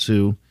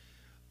jiu-jitsu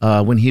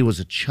when he was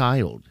a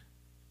child.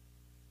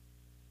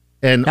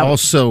 And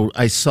also,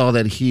 I saw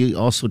that he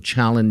also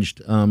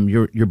challenged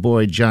your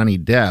boy Johnny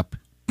Depp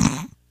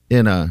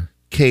in a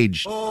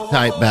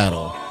cage-type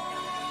battle.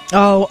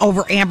 Oh,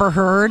 over Amber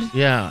Heard?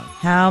 Yeah.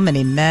 How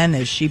many men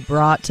has she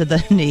brought to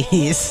the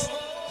knees?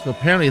 So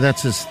apparently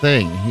that's his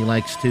thing. He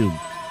likes to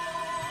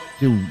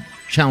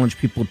challenge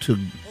people to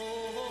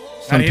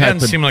some type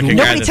of... Seem like a guy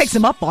Nobody takes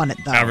him up on it,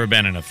 though. Ever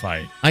been in a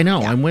fight. I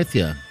know. Yeah. I'm with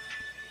you.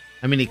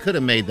 I mean, he could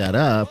have made that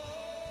up,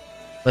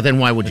 but then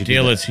why would you do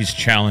that? The deal is he's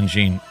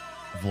challenging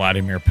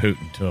Vladimir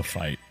Putin to a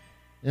fight.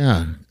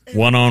 Yeah.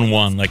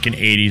 One-on-one, like an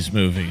 80s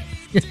movie.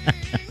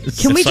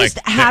 Can we just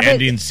have the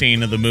ending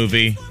scene of the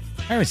movie.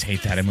 I always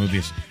hate that in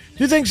movies.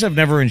 Two things I've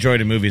never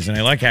enjoyed in movies, and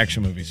I like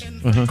action movies.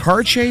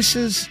 Car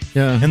chases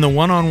and the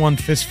one-on-one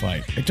fist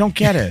fight. I don't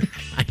get it.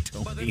 I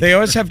don't either. They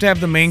always have to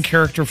have the main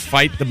character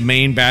fight the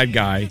main bad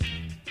guy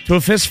to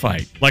a fist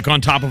fight, like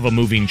on top of a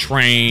moving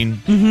train.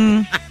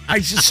 Mm-hmm.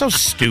 It's just so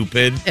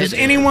stupid. Does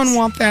anyone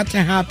want that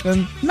to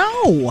happen?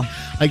 No.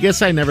 I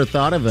guess I never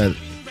thought of it.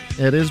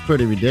 It is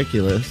pretty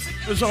ridiculous.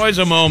 There's always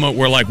a moment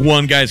where, like,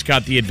 one guy's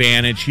got the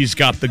advantage. He's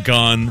got the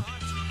gun,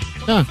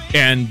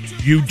 and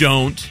you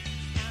don't.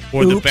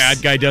 Or the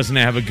bad guy doesn't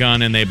have a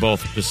gun, and they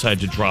both decide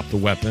to drop the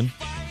weapon.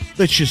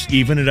 Let's just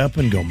even it up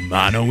and go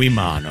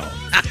mano-y-mano.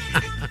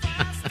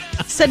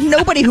 Said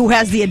nobody who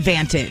has the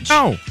advantage.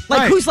 Oh,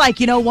 like who's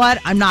like, you know what?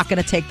 I'm not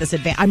going to take this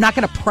advantage. I'm not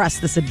going to press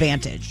this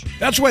advantage.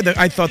 That's why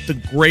I thought the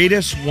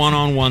greatest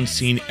one-on-one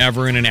scene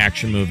ever in an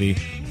action movie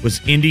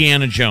was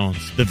Indiana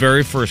Jones, the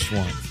very first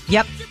one.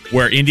 Yep.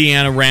 Where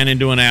Indiana ran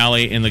into an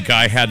alley, and the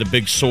guy had a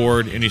big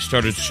sword, and he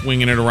started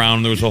swinging it around,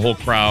 and there was a whole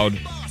crowd.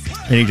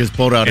 And he just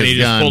pulled out his gun. And he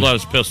just pulled out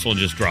his pistol and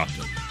just dropped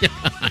it.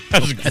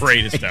 That was the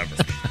greatest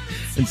ever.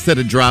 Instead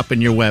of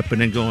dropping your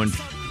weapon and going,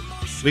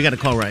 we got a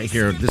call right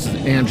here. This is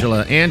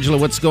Angela. Angela,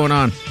 what's going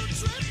on?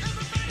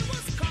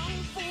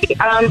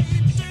 I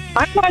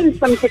wanted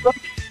some tickets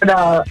for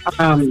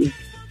the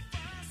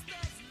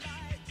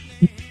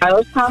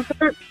Silas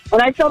concert.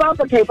 When I filled out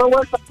the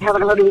paperwork, I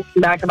haven't heard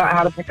anything back about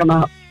how to pick them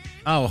up.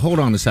 Oh, hold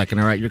on a second.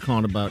 All right, you're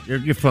calling about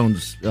your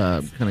phone's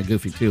kind of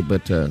goofy too,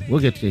 but we'll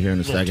get to you here in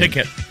a second.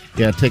 Ticket.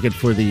 Yeah, ticket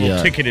for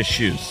the ticket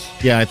issues.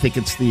 Yeah, I think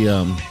it's the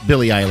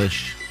Billie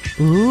Eilish.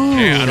 Ooh,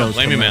 yeah, I don't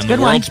blame you, man. The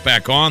world's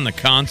back on. The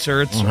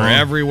concerts are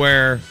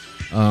everywhere.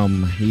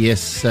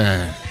 Yes,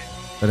 sir.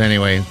 But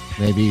anyway,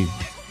 maybe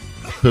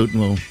Putin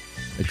will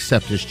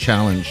accept his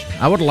challenge.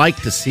 I would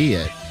like to see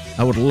it.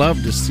 I would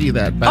love to see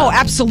that battle. Oh,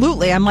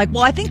 absolutely. I'm like,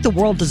 well, I think the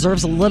world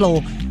deserves a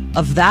little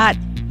of that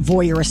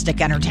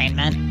voyeuristic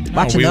entertainment.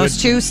 Watching those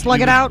two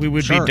slug it out. We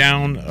would be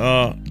down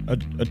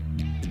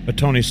a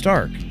Tony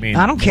Stark. I mean,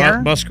 I don't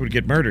care. Musk would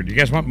get murdered. You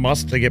guys want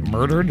Musk to get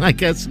murdered? I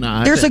guess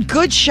not. There's a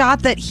good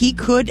shot that he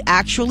could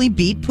actually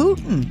beat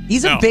Putin.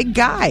 He's a big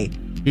guy.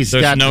 There's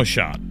no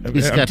shot.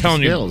 I'm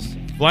telling you,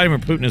 Vladimir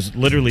Putin is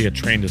literally a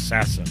trained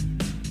assassin.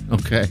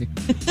 Okay.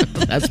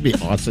 That'd be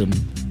awesome.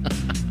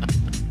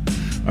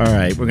 All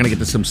right, we're going to get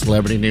to some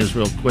celebrity news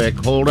real quick.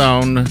 Hold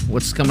on.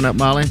 What's coming up,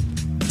 Molly?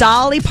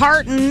 Dolly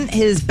Parton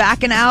is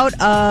backing out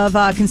of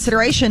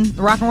consideration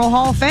the Rock and Roll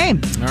Hall of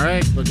Fame. All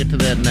right, we'll get to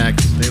that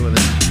next. Stay with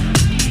us.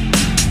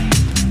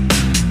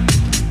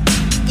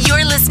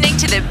 You're listening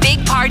to the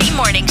Big Party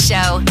Morning Show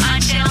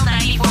on Channel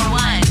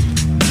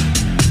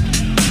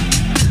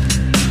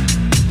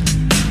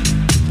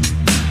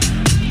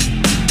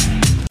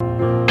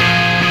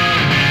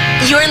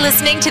 94.1. You're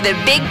listening to the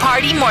Big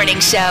Party Morning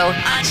Show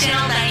on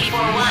Channel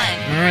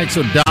 94.1. All right,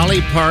 so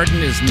Dolly Parton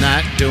is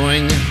not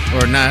doing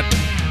or not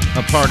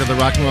a part of the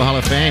Rock and Roll Hall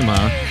of Fame,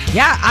 huh?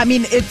 Yeah, I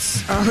mean,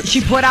 it's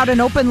she put out an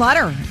open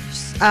letter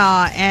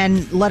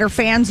and let her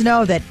fans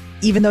know that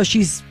even though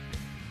she's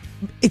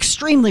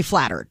extremely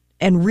flattered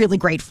and really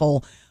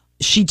grateful,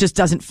 she just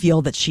doesn't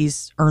feel that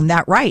she's earned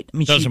that right. I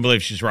mean, doesn't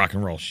believe she's rock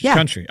and roll. She's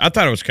country. I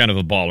thought it was kind of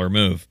a baller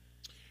move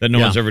that no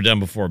one's ever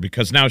done before,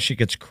 because now she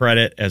gets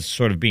credit as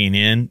sort of being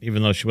in,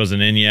 even though she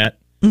wasn't in yet.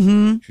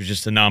 Mm-hmm. She was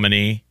just a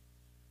nominee,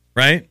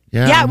 right?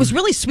 Yeah, it was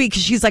really sweet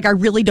because she's like, I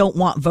really don't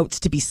want votes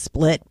to be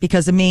split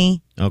because of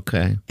me.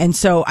 Okay. And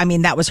so, I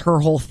mean, that was her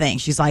whole thing.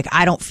 She's like,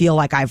 I don't feel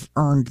like I've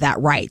earned that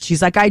right.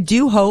 She's like, I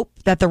do hope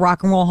that the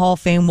Rock and Roll Hall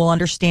of Fame will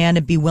understand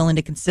and be willing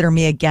to consider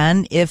me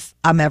again if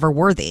I'm ever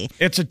worthy.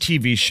 It's a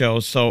TV show,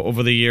 so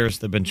over the years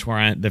they've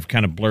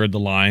kind of blurred the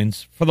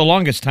lines. For the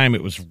longest time,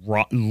 it was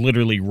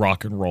literally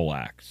rock and roll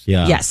acts.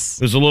 Yeah.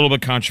 Yes. It was a little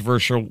bit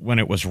controversial when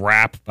it was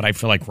rap, but I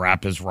feel like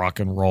rap is rock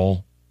and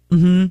roll.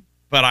 Mm-hmm.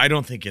 But I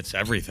don't think it's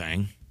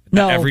everything.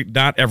 No.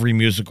 Not every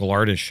musical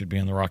artist should be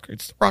in the Rock.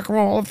 It's the Rock and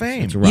Roll Hall of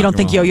Fame. You don't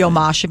think Yo-Yo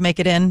Ma should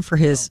make it in for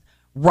his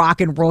rock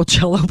and roll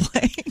cello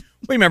playing?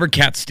 We remember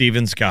Cat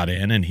Stevens got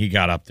in, and he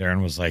got up there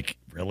and was like,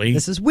 "Really?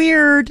 This is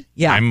weird."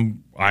 Yeah,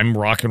 I'm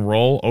rock and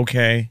roll.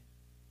 Okay.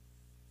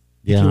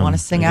 Yeah, if you want to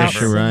sing out?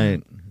 You're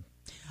right.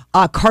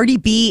 Cardi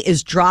B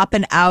is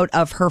dropping out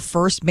of her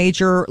first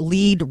major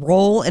lead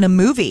role in a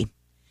movie.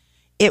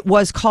 It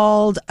was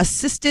called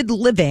Assisted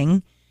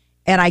Living,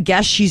 and I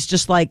guess she's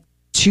just like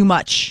too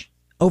much.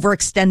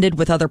 Overextended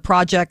with other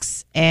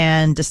projects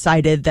and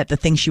decided that the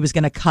thing she was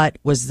going to cut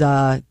was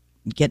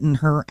getting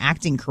her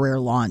acting career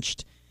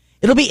launched.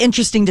 It'll be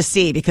interesting to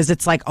see because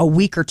it's like a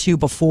week or two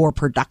before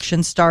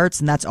production starts,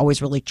 and that's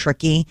always really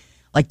tricky,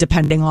 like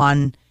depending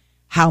on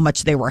how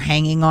much they were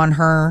hanging on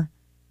her.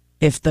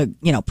 If the,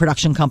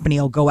 production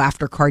company will go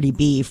after Cardi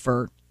B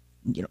for,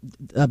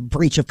 a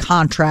breach of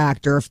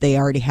contract, or if they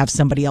already have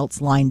somebody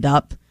else lined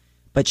up,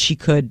 but she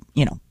could,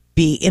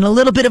 be in a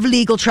little bit of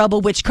legal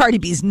trouble, which Cardi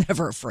B's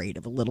never afraid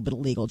of a little bit of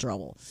legal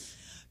trouble.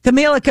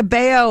 Camila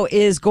Cabello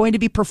is going to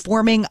be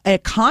performing a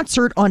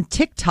concert on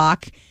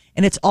TikTok,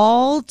 and it's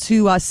all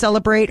to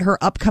celebrate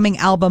her upcoming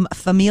album,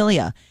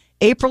 Familia.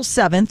 April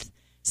 7th,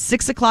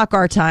 6 o'clock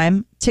our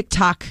time,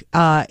 TikTok,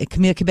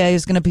 Camila Cabello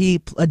is going to be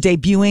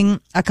debuting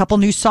a couple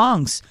new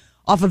songs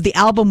off of the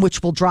album,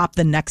 which will drop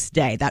the next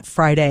day, that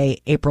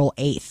Friday, April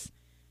 8th.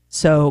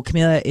 So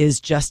Camila is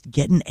just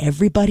getting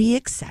everybody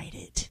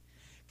excited.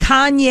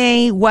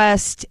 Kanye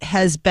West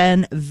has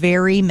been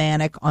very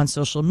manic on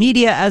social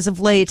media as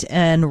of late,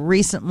 and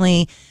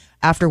recently,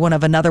 after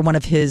another one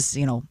of his,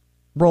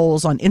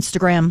 roles on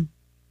Instagram,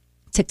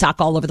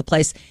 TikTok, all over the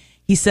place,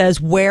 he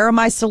says, "Where are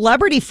my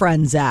celebrity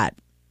friends at?"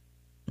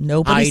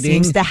 Nobody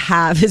seems to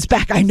have his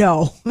back. I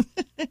know,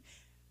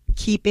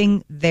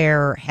 keeping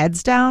their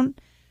heads down.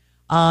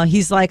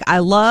 He's like, "I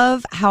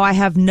love how I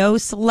have no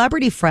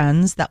celebrity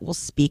friends that will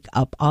speak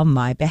up on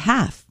my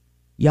behalf.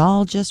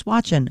 Y'all just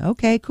watching.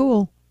 Okay,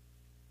 cool."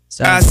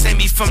 So. God sent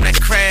me from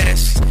that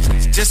crash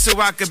just so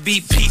I could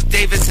beat Pete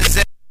Davidson's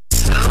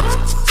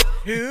ass.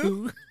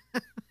 Who?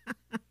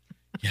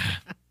 Yeah.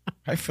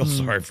 I feel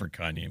sorry for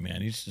Kanye,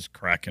 man. He's just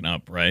cracking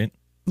up, right?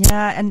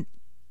 Yeah, and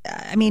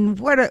I mean,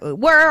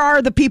 where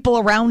are the people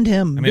around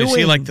him? I mean, is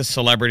he like the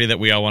celebrity that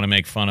we all want to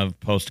make fun of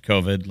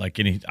post-COVID? Like,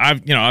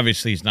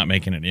 obviously he's not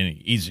making it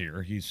any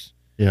easier. He's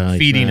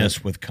feeding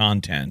us with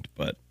content,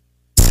 but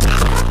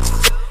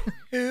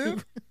Who?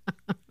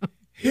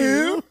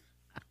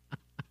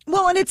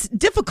 Well, and it's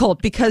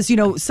difficult because,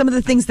 some of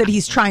the things that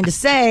he's trying to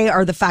say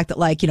are the fact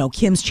that,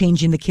 Kim's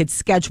changing the kids'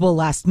 schedule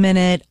last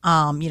minute.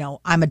 I'm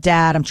a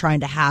dad. I'm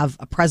trying to have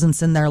a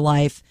presence in their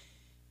life.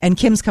 And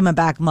Kim's coming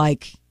back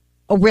like,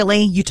 "Oh,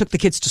 really? You took the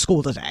kids to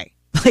school today?"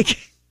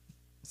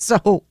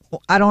 So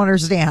I don't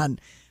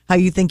understand how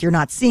you think you're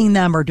not seeing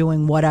them or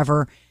doing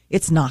whatever.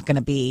 It's not going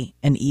to be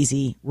an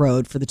easy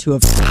road for the two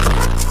of them.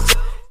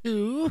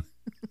 Who?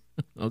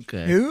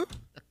 Okay. Who?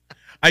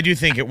 I do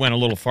think it went a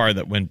little far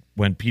that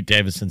when Pete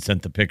Davidson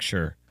sent the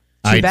picture,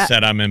 I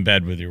said, "I'm in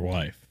bed with your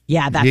wife."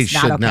 Yeah, that's he not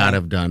should okay. not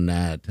have done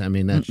that. I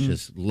mean, that's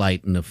just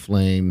lighting the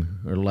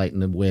flame or lighting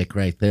the wick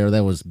right there.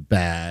 That was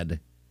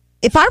bad.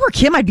 If I were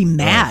Kim, I'd be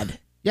mad.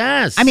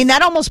 Yes. I mean,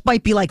 that almost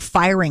might be like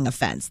firing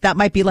offense. That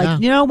might be like,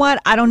 you know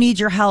what? I don't need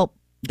your help.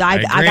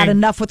 I got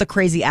enough with a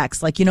crazy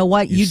ex. Like, you know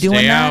what? You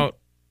doing that? Out.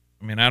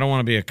 I mean, I don't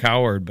want to be a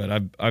coward, but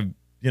I've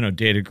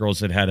dated girls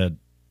that had an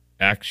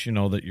ex.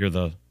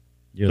 That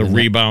you're the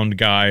rebound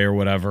guy or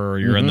whatever, or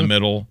you're in the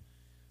middle.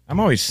 I'm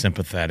always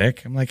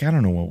sympathetic. I'm like, I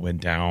don't know what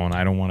went down.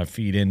 I don't want to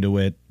feed into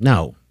it.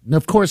 No,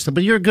 of course,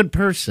 but you're a good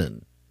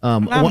person.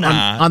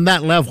 on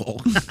that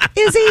level.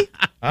 Is he?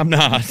 I'm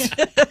not.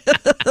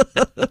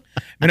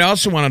 I mean,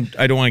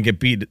 I don't want to get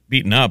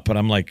beaten up, but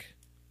I'm like,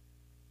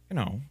 I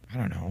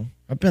don't know.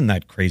 I've been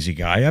that crazy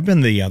guy. I've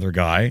been the other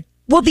guy.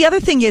 Well, the other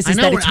thing is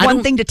that it's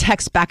one thing to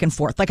text back and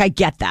forth. Like, I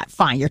get that.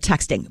 Fine, you're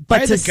texting.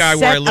 But to set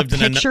a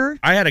picture?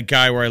 I had a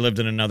guy where I lived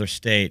in another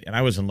state, and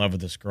I was in love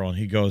with this girl, and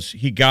he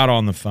got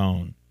on the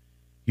phone.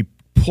 He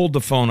pulled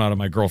the phone out of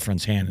my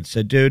girlfriend's hand and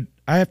said, dude,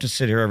 I have to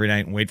sit here every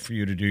night and wait for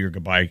you to do your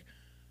goodbye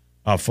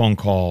phone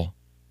call.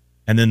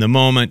 And then the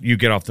moment you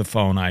get off the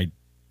phone, I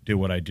do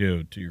what I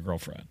do to your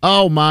girlfriend.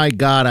 Oh, my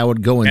God, I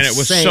would go insane. And it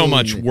was so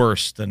much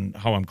worse than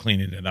how I'm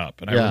cleaning it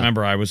up. And I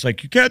remember I was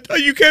like, you can't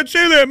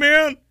say that,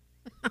 man.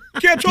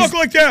 You can't talk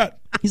like that.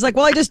 He's like,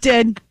 well, I just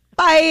did.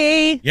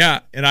 Bye.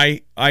 Yeah, and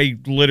I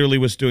literally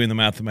was doing the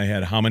math in my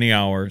head. How many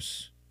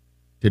hours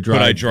could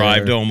I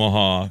drive to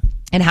Omaha?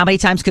 And how many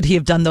times could he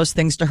have done those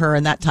things to her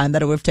in that time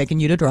that it would have taken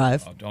you to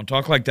drive? Oh, don't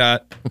talk like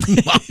that.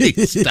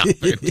 Stop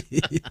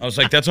it. I was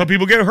like, that's how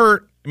people get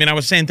hurt. I mean, I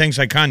was saying things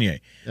like Kanye.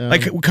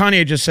 Like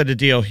Kanye just said to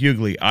D.L.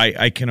 Hughley,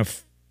 I can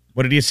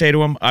what did he say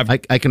to him? I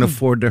can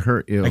afford to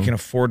hurt you. I can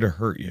afford to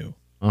hurt you.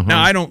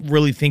 Now, I don't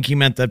really think he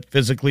meant that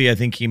physically. I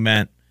think he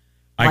meant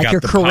I got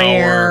your the career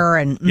power.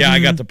 and I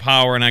got the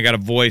power and I got a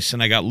voice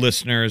and I got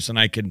listeners and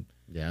I could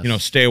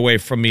stay away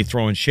from me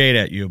throwing shade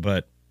at you,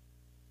 but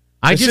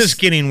this is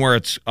getting where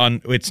it's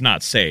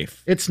not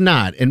safe. It's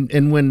not.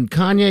 And when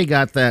Kanye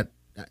got that,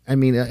 I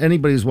mean,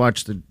 anybody who's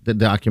watched the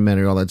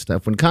documentary, all that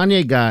stuff, when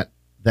Kanye got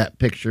that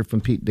picture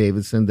from Pete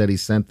Davidson that he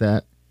sent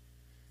that,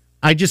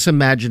 I just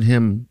imagine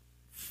him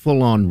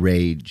full on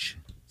rage,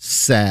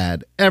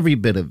 sad, every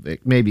bit of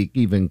it, maybe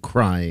even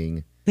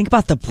crying. Think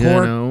about the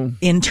poor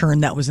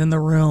intern that was in the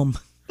room.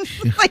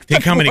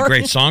 Think how many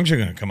great songs are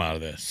going to come out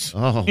of this.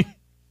 Oh.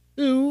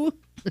 I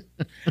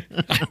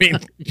mean,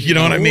 you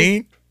know what I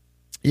mean?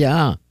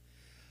 Yeah.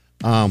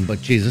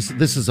 But Jesus,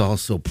 this is all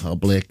so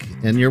public.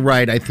 And you're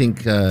right. I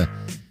think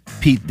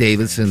Pete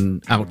Davidson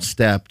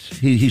outstepped.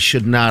 He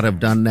should not have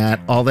done that.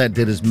 All that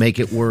did is make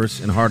it worse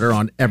and harder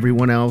on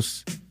everyone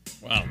else.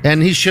 Wow.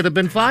 And he should have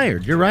been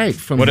fired. You're right.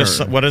 What is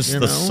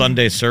the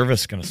Sunday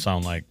service going to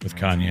sound like with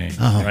Kanye?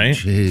 Oh, right?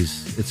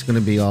 Jeez. It's going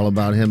to be all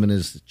about him and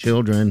his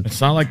children. It's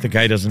not like the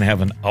guy doesn't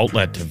have an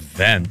outlet to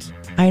vent.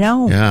 I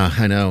know. Yeah,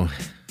 I know.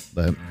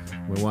 But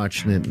we're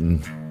watching it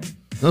and,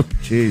 oh,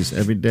 jeez,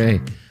 every day.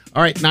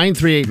 All right,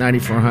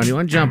 938-9400. You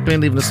want to jump in,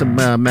 leave us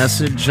a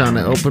message on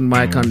the open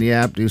mic on the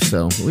app, do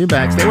so. We'll be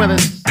back. Stay with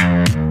us.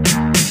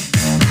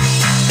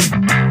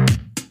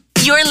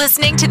 You're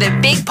listening to the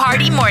Big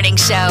Party Morning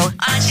Show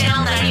on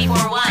Channel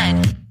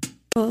 94.1.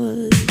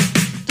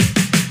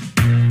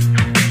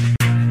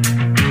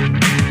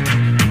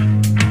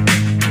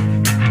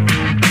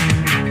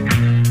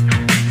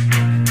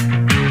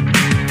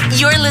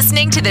 You're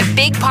listening to the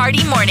Big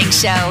Party Morning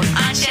Show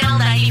on Channel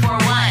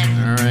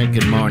 94.1. All right,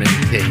 good morning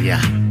to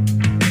ya.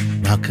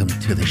 Welcome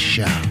to the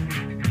show.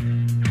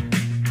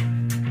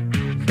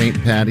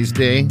 St. Patty's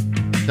Day,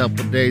 a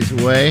couple days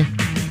away.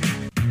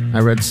 I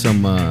read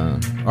some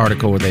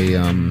article where they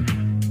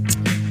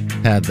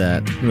had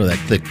that, that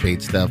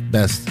clickbait stuff,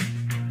 best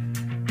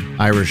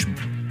Irish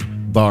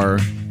bar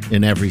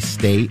in every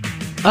state.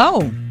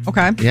 Oh,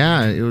 okay.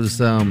 Yeah, it was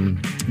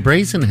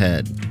Brazen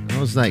Head. I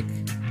was like,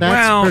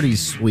 that's pretty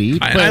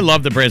sweet. I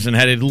love the Brazen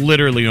Head. It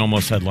literally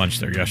almost had lunch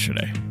there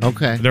yesterday.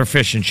 Okay. Their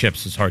fish and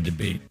chips is hard to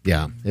beat.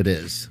 Yeah, it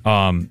is.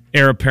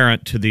 Heir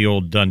apparent to the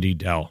old Dundee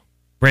Dell.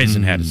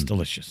 Brazen Head is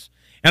delicious.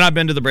 And I've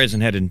been to the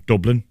Brazen Head in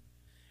Dublin.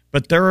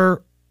 But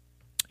they're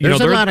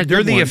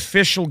the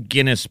official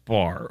Guinness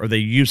bar, or they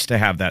used to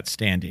have that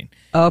standing.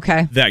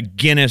 Okay. That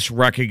Guinness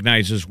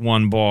recognizes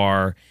one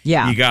bar.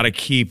 Yeah. You got to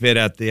keep it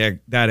at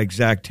that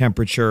exact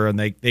temperature, and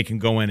they can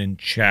go in and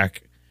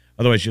check.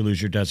 Otherwise, you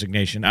lose your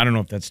designation. I don't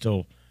know if that's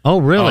still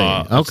really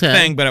okay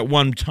thing, but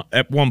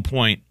at one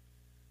point,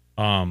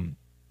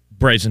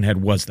 Brazen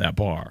Head was that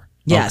bar.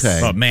 Yes. Okay.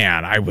 But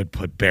man, I would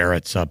put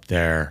Barrett's up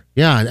there.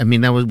 Yeah, I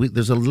mean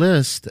there's a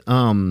list.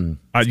 I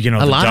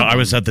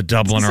was at the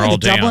Dubliner all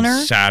day on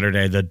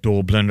Saturday. The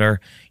Dubliner,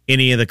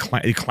 any of the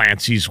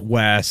Clancy's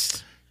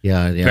West,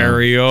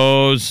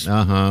 Barrios.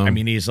 I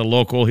mean, he's a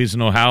local. He's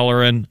an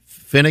O'Halloran.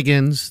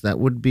 Finnegan's, that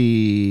would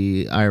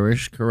be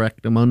Irish.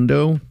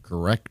 Correctamundo.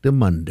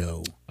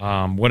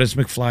 What is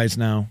McFly's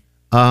now?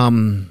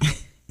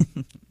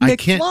 I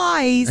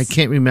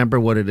can't remember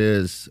what it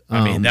is.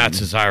 I mean,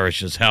 that's as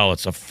Irish as hell.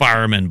 It's a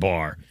fireman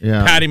bar.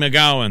 Yeah. Patty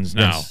McGowan's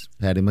now. Yes,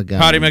 Patty McGowan's.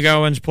 Patty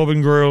McGowan's Pub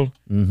and Grill,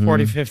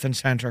 45th and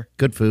Center.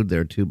 Good food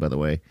there, too, by the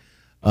way.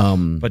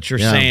 But you're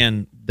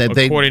saying,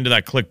 according to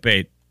that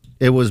clickbait,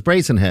 it was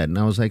Brazen Head, and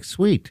I was like,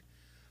 sweet.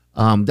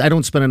 I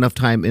don't spend enough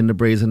time in the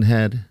Brazen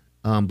Head,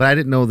 but I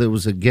didn't know there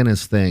was a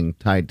Guinness thing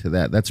tied to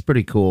that. That's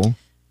pretty cool.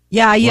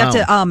 Yeah, you have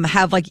to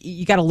have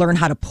you got to learn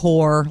how to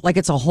pour. Like,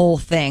 it's a whole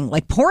thing.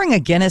 Like, pouring a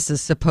Guinness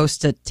is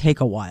supposed to take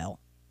a while.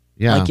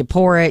 Yeah. Like, you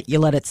pour it, you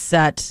let it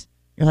set.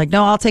 You're like,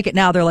 no, I'll take it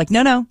now. They're like,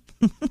 no.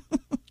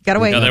 Got to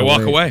wait. Yeah, they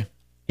walk away.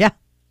 Yeah.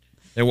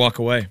 They walk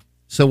away.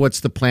 So what's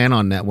the plan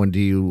on that one? Do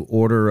you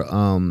order?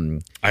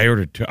 I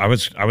ordered two. I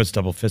was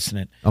double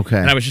fisting it. Okay.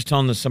 And I was just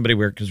telling somebody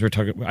because we're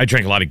talking. I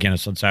drank a lot of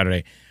Guinness on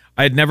Saturday.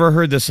 I had never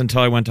heard this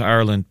until I went to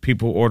Ireland.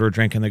 People order a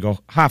drink and they go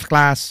half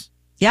glass.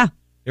 Yeah.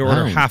 They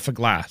order half a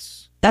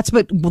glass. That's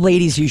what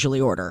ladies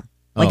usually order.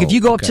 Like if you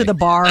go up to the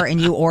bar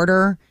and you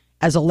order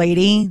as a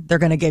lady, they're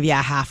going to give you a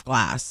half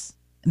glass.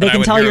 They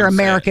can tell you're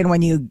American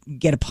when you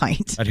get a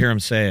pint. I'd hear them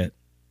say it.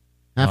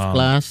 Half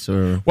glass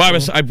or? Well,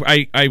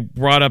 I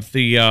brought up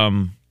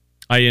the.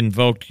 I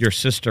invoked your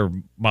sister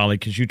Molly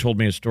because you told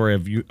me a story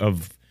of you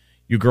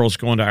girls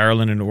going to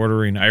Ireland and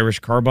ordering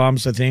Irish car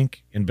bombs. I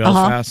think in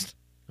Belfast.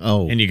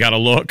 Oh, and you got to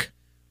look.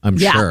 I'm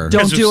sure.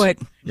 Don't do it.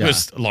 It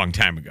was a long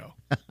time ago.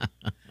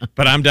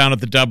 But I'm down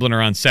at the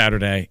Dubliner on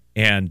Saturday,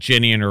 and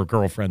Jenny and her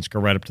girlfriends go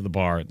right up to the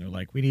bar, and they're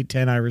like, "We need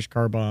 10 Irish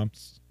car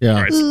bombs." Yeah.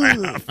 All right,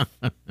 slap.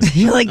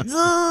 You're like,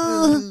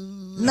 no,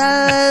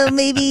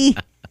 maybe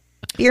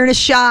beer and a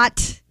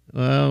shot.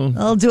 Well,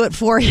 I'll do it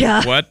for you.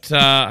 What?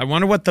 I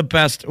wonder what's the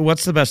best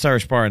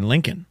Irish bar in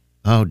Lincoln?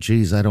 Oh,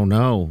 geez, I don't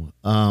know.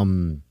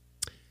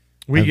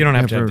 You don't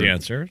have to have the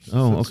answer.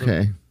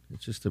 Okay.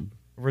 It's just a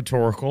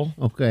rhetorical.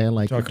 Okay, I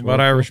like talking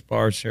about Irish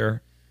bars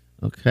here.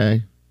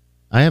 Okay.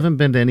 I haven't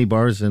been to any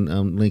bars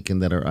in Lincoln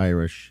that are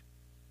Irish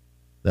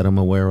that I'm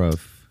aware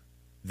of.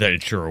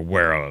 That you're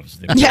aware of.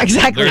 Yeah,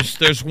 exactly.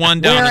 There's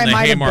one down in the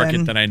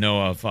Haymarket that I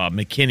know of,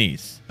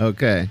 McKinney's.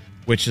 Okay.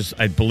 Which is,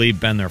 I believe,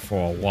 been there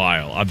for a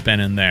while. I've been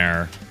in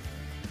there.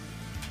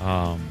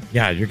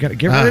 You're gonna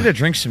get ready to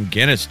drink some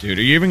Guinness, dude.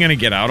 Are you even gonna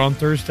get out on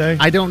Thursday?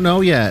 I don't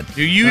know yet.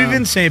 Do you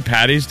even say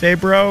Patty's Day,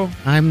 bro?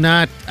 I'm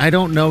not. I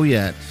don't know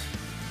yet.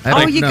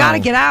 You got to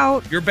get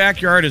out. Your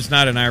backyard is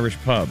not an Irish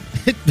pub.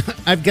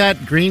 I've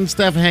got green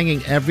stuff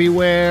hanging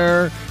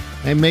everywhere.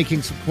 I'm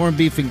making some corned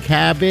beef and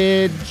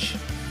cabbage.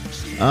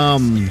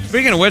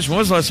 Speaking of which, when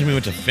was the last time you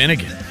went to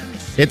Finnegan?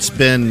 It's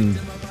been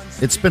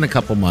a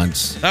couple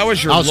months. That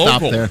was your I'll local.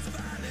 stop there.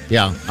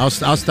 Yeah, I'll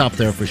stop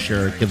there for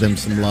sure. Give them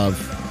some love.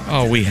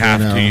 Oh, we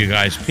have to, you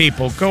guys.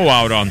 People, go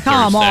out on Thursday.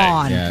 Come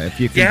on. Yeah, if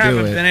you can You do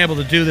haven't it. been able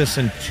to do this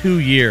in 2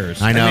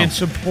 years. I know. I mean,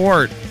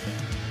 support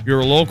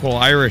your local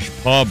Irish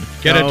pub.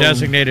 Get a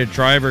designated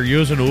driver.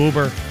 Use an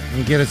Uber.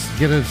 And get us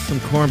some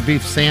corned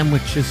beef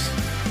sandwiches.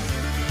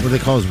 What do they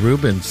call us?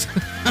 Rubens.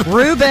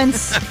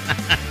 Rubens.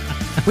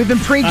 We've been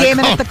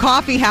pre-gaming at the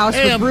coffee house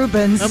with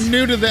Rubens. I'm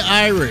new to the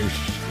Irish.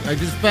 I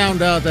just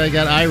found out that I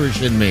got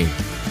Irish in me.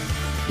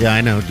 Yeah, I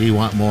know. Do you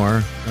want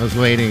more? I was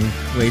waiting.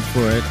 Wait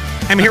for it.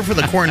 I'm here for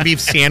the corned beef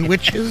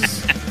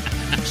sandwiches.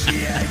 Do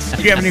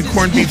you have any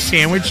corned beef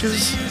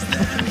sandwiches?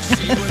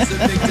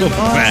 Go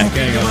back.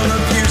 Hang on.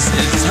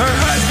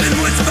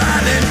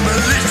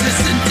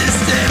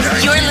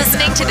 You're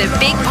listening to the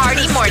Big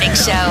Party Morning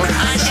Show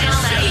on Channel 94.1.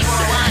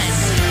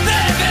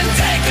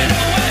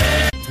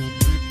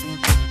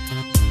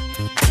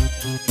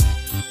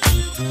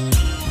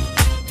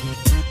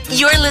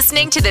 You're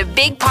listening to the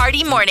Big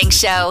Party Morning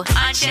Show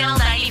on Channel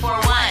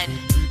 94.1.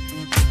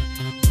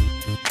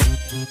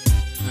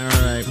 All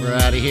right, we're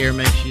out of here.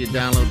 Make sure you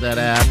download that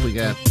app. We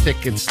got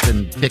tickets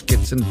and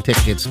tickets and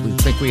tickets. We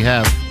think we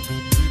have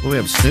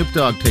Snoop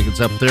Dogg tickets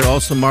up there.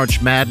 Also,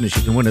 March Madness.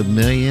 You can win $1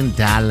 million.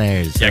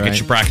 Yeah, get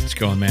your brackets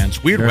going, man.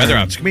 It's weird weather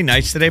out. It's going to be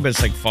nice today, but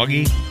it's like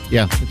foggy.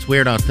 Yeah, it's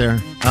weird out there.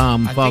 I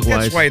think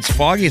that's why it's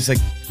foggy. It's like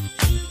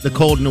the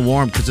cold and the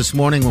warm. Because this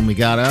morning when we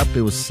got up,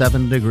 it was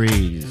 7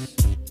 degrees.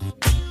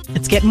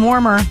 It's getting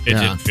warmer. It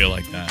didn't feel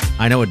like that.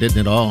 I know it didn't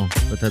at all,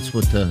 but that's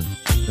what the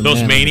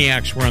those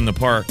maniacs were in the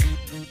park.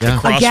 Yeah.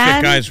 The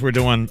CrossFit guys were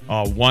doing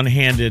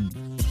one-handed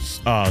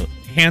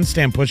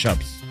handstand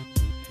push-ups.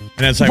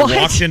 And as I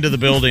walked into the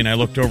building, I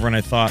looked over and I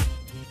thought,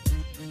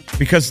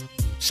 because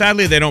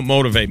sadly they don't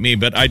motivate me,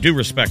 but I do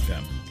respect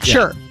them.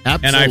 Sure.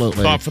 Absolutely. And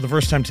I thought for the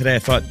first time today, I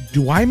thought,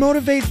 do I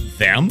motivate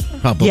them?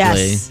 Probably.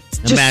 Yes.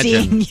 Just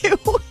seeing you.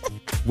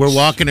 We're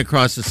walking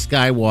across the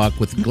skywalk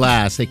with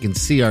glass. They can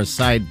see our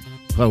side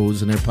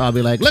pose, and they're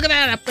probably like, look at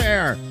that up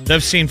there.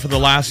 They've seen for the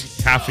last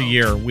half a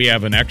year, we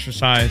haven't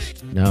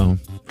exercised. No.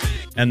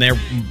 And their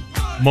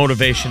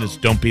motivation is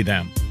don't be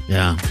them.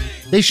 Yeah.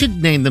 They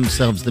should name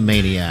themselves the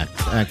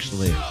Maniacs,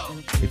 actually.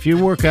 If you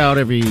work out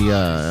every,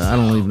 I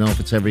don't even know if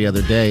it's every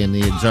other day in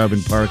the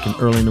Exarban Park and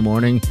early in the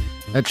morning,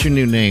 that's your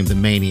new name, the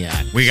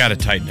Maniac. We got to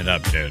tighten it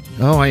up, dude.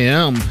 Oh, I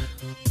am.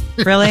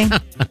 Really?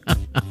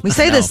 We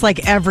say this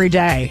like every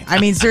day. I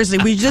mean, seriously,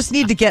 we just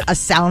need to get a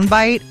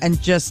soundbite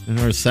and just...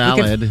 Or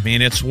salad. I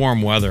mean, it's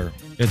warm weather.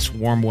 It's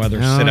warm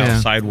weather. Sit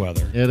outside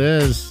weather. It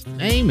is.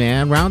 Hey,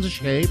 man, round of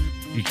shape.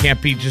 You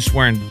can't be just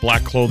wearing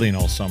black clothing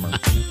all summer.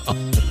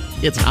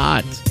 It's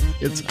hot.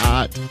 It's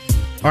hot.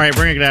 All right,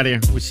 bring it out of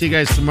here. We'll see you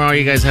guys tomorrow.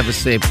 You guys have a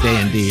safe day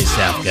and do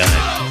yourself good.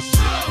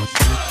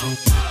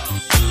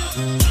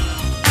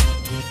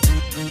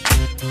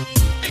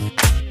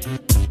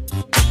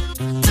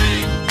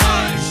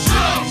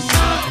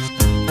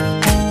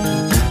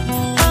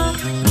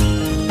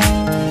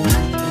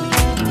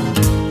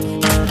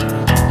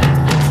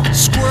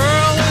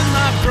 Squirrel in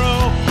my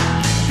fro,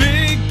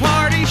 big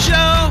party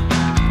show.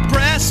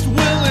 Breast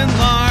will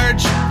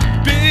enlarge,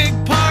 big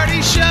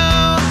party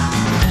show.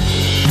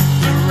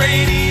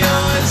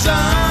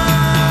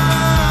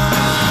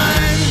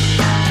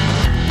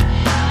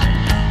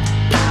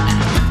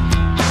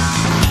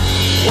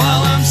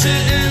 while I'm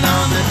sitting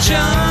on the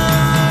john.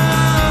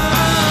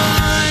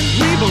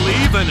 We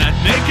believe in a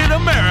naked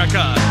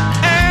America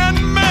and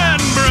man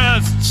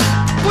breasts.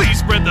 Please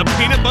spread the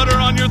peanut butter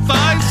on your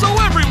thighs so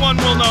everyone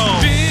will know.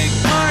 Big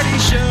party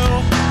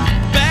show.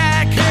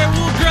 Back hair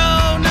will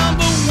grow.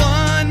 Number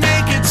one,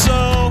 make it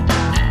so.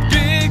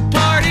 Big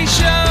party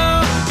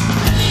show.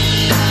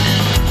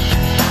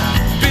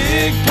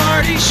 Big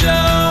party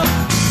show.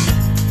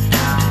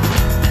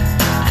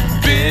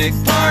 Big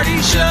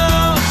party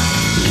show.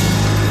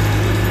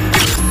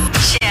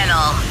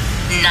 Channel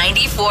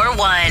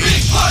 94.1.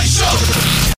 Big party show.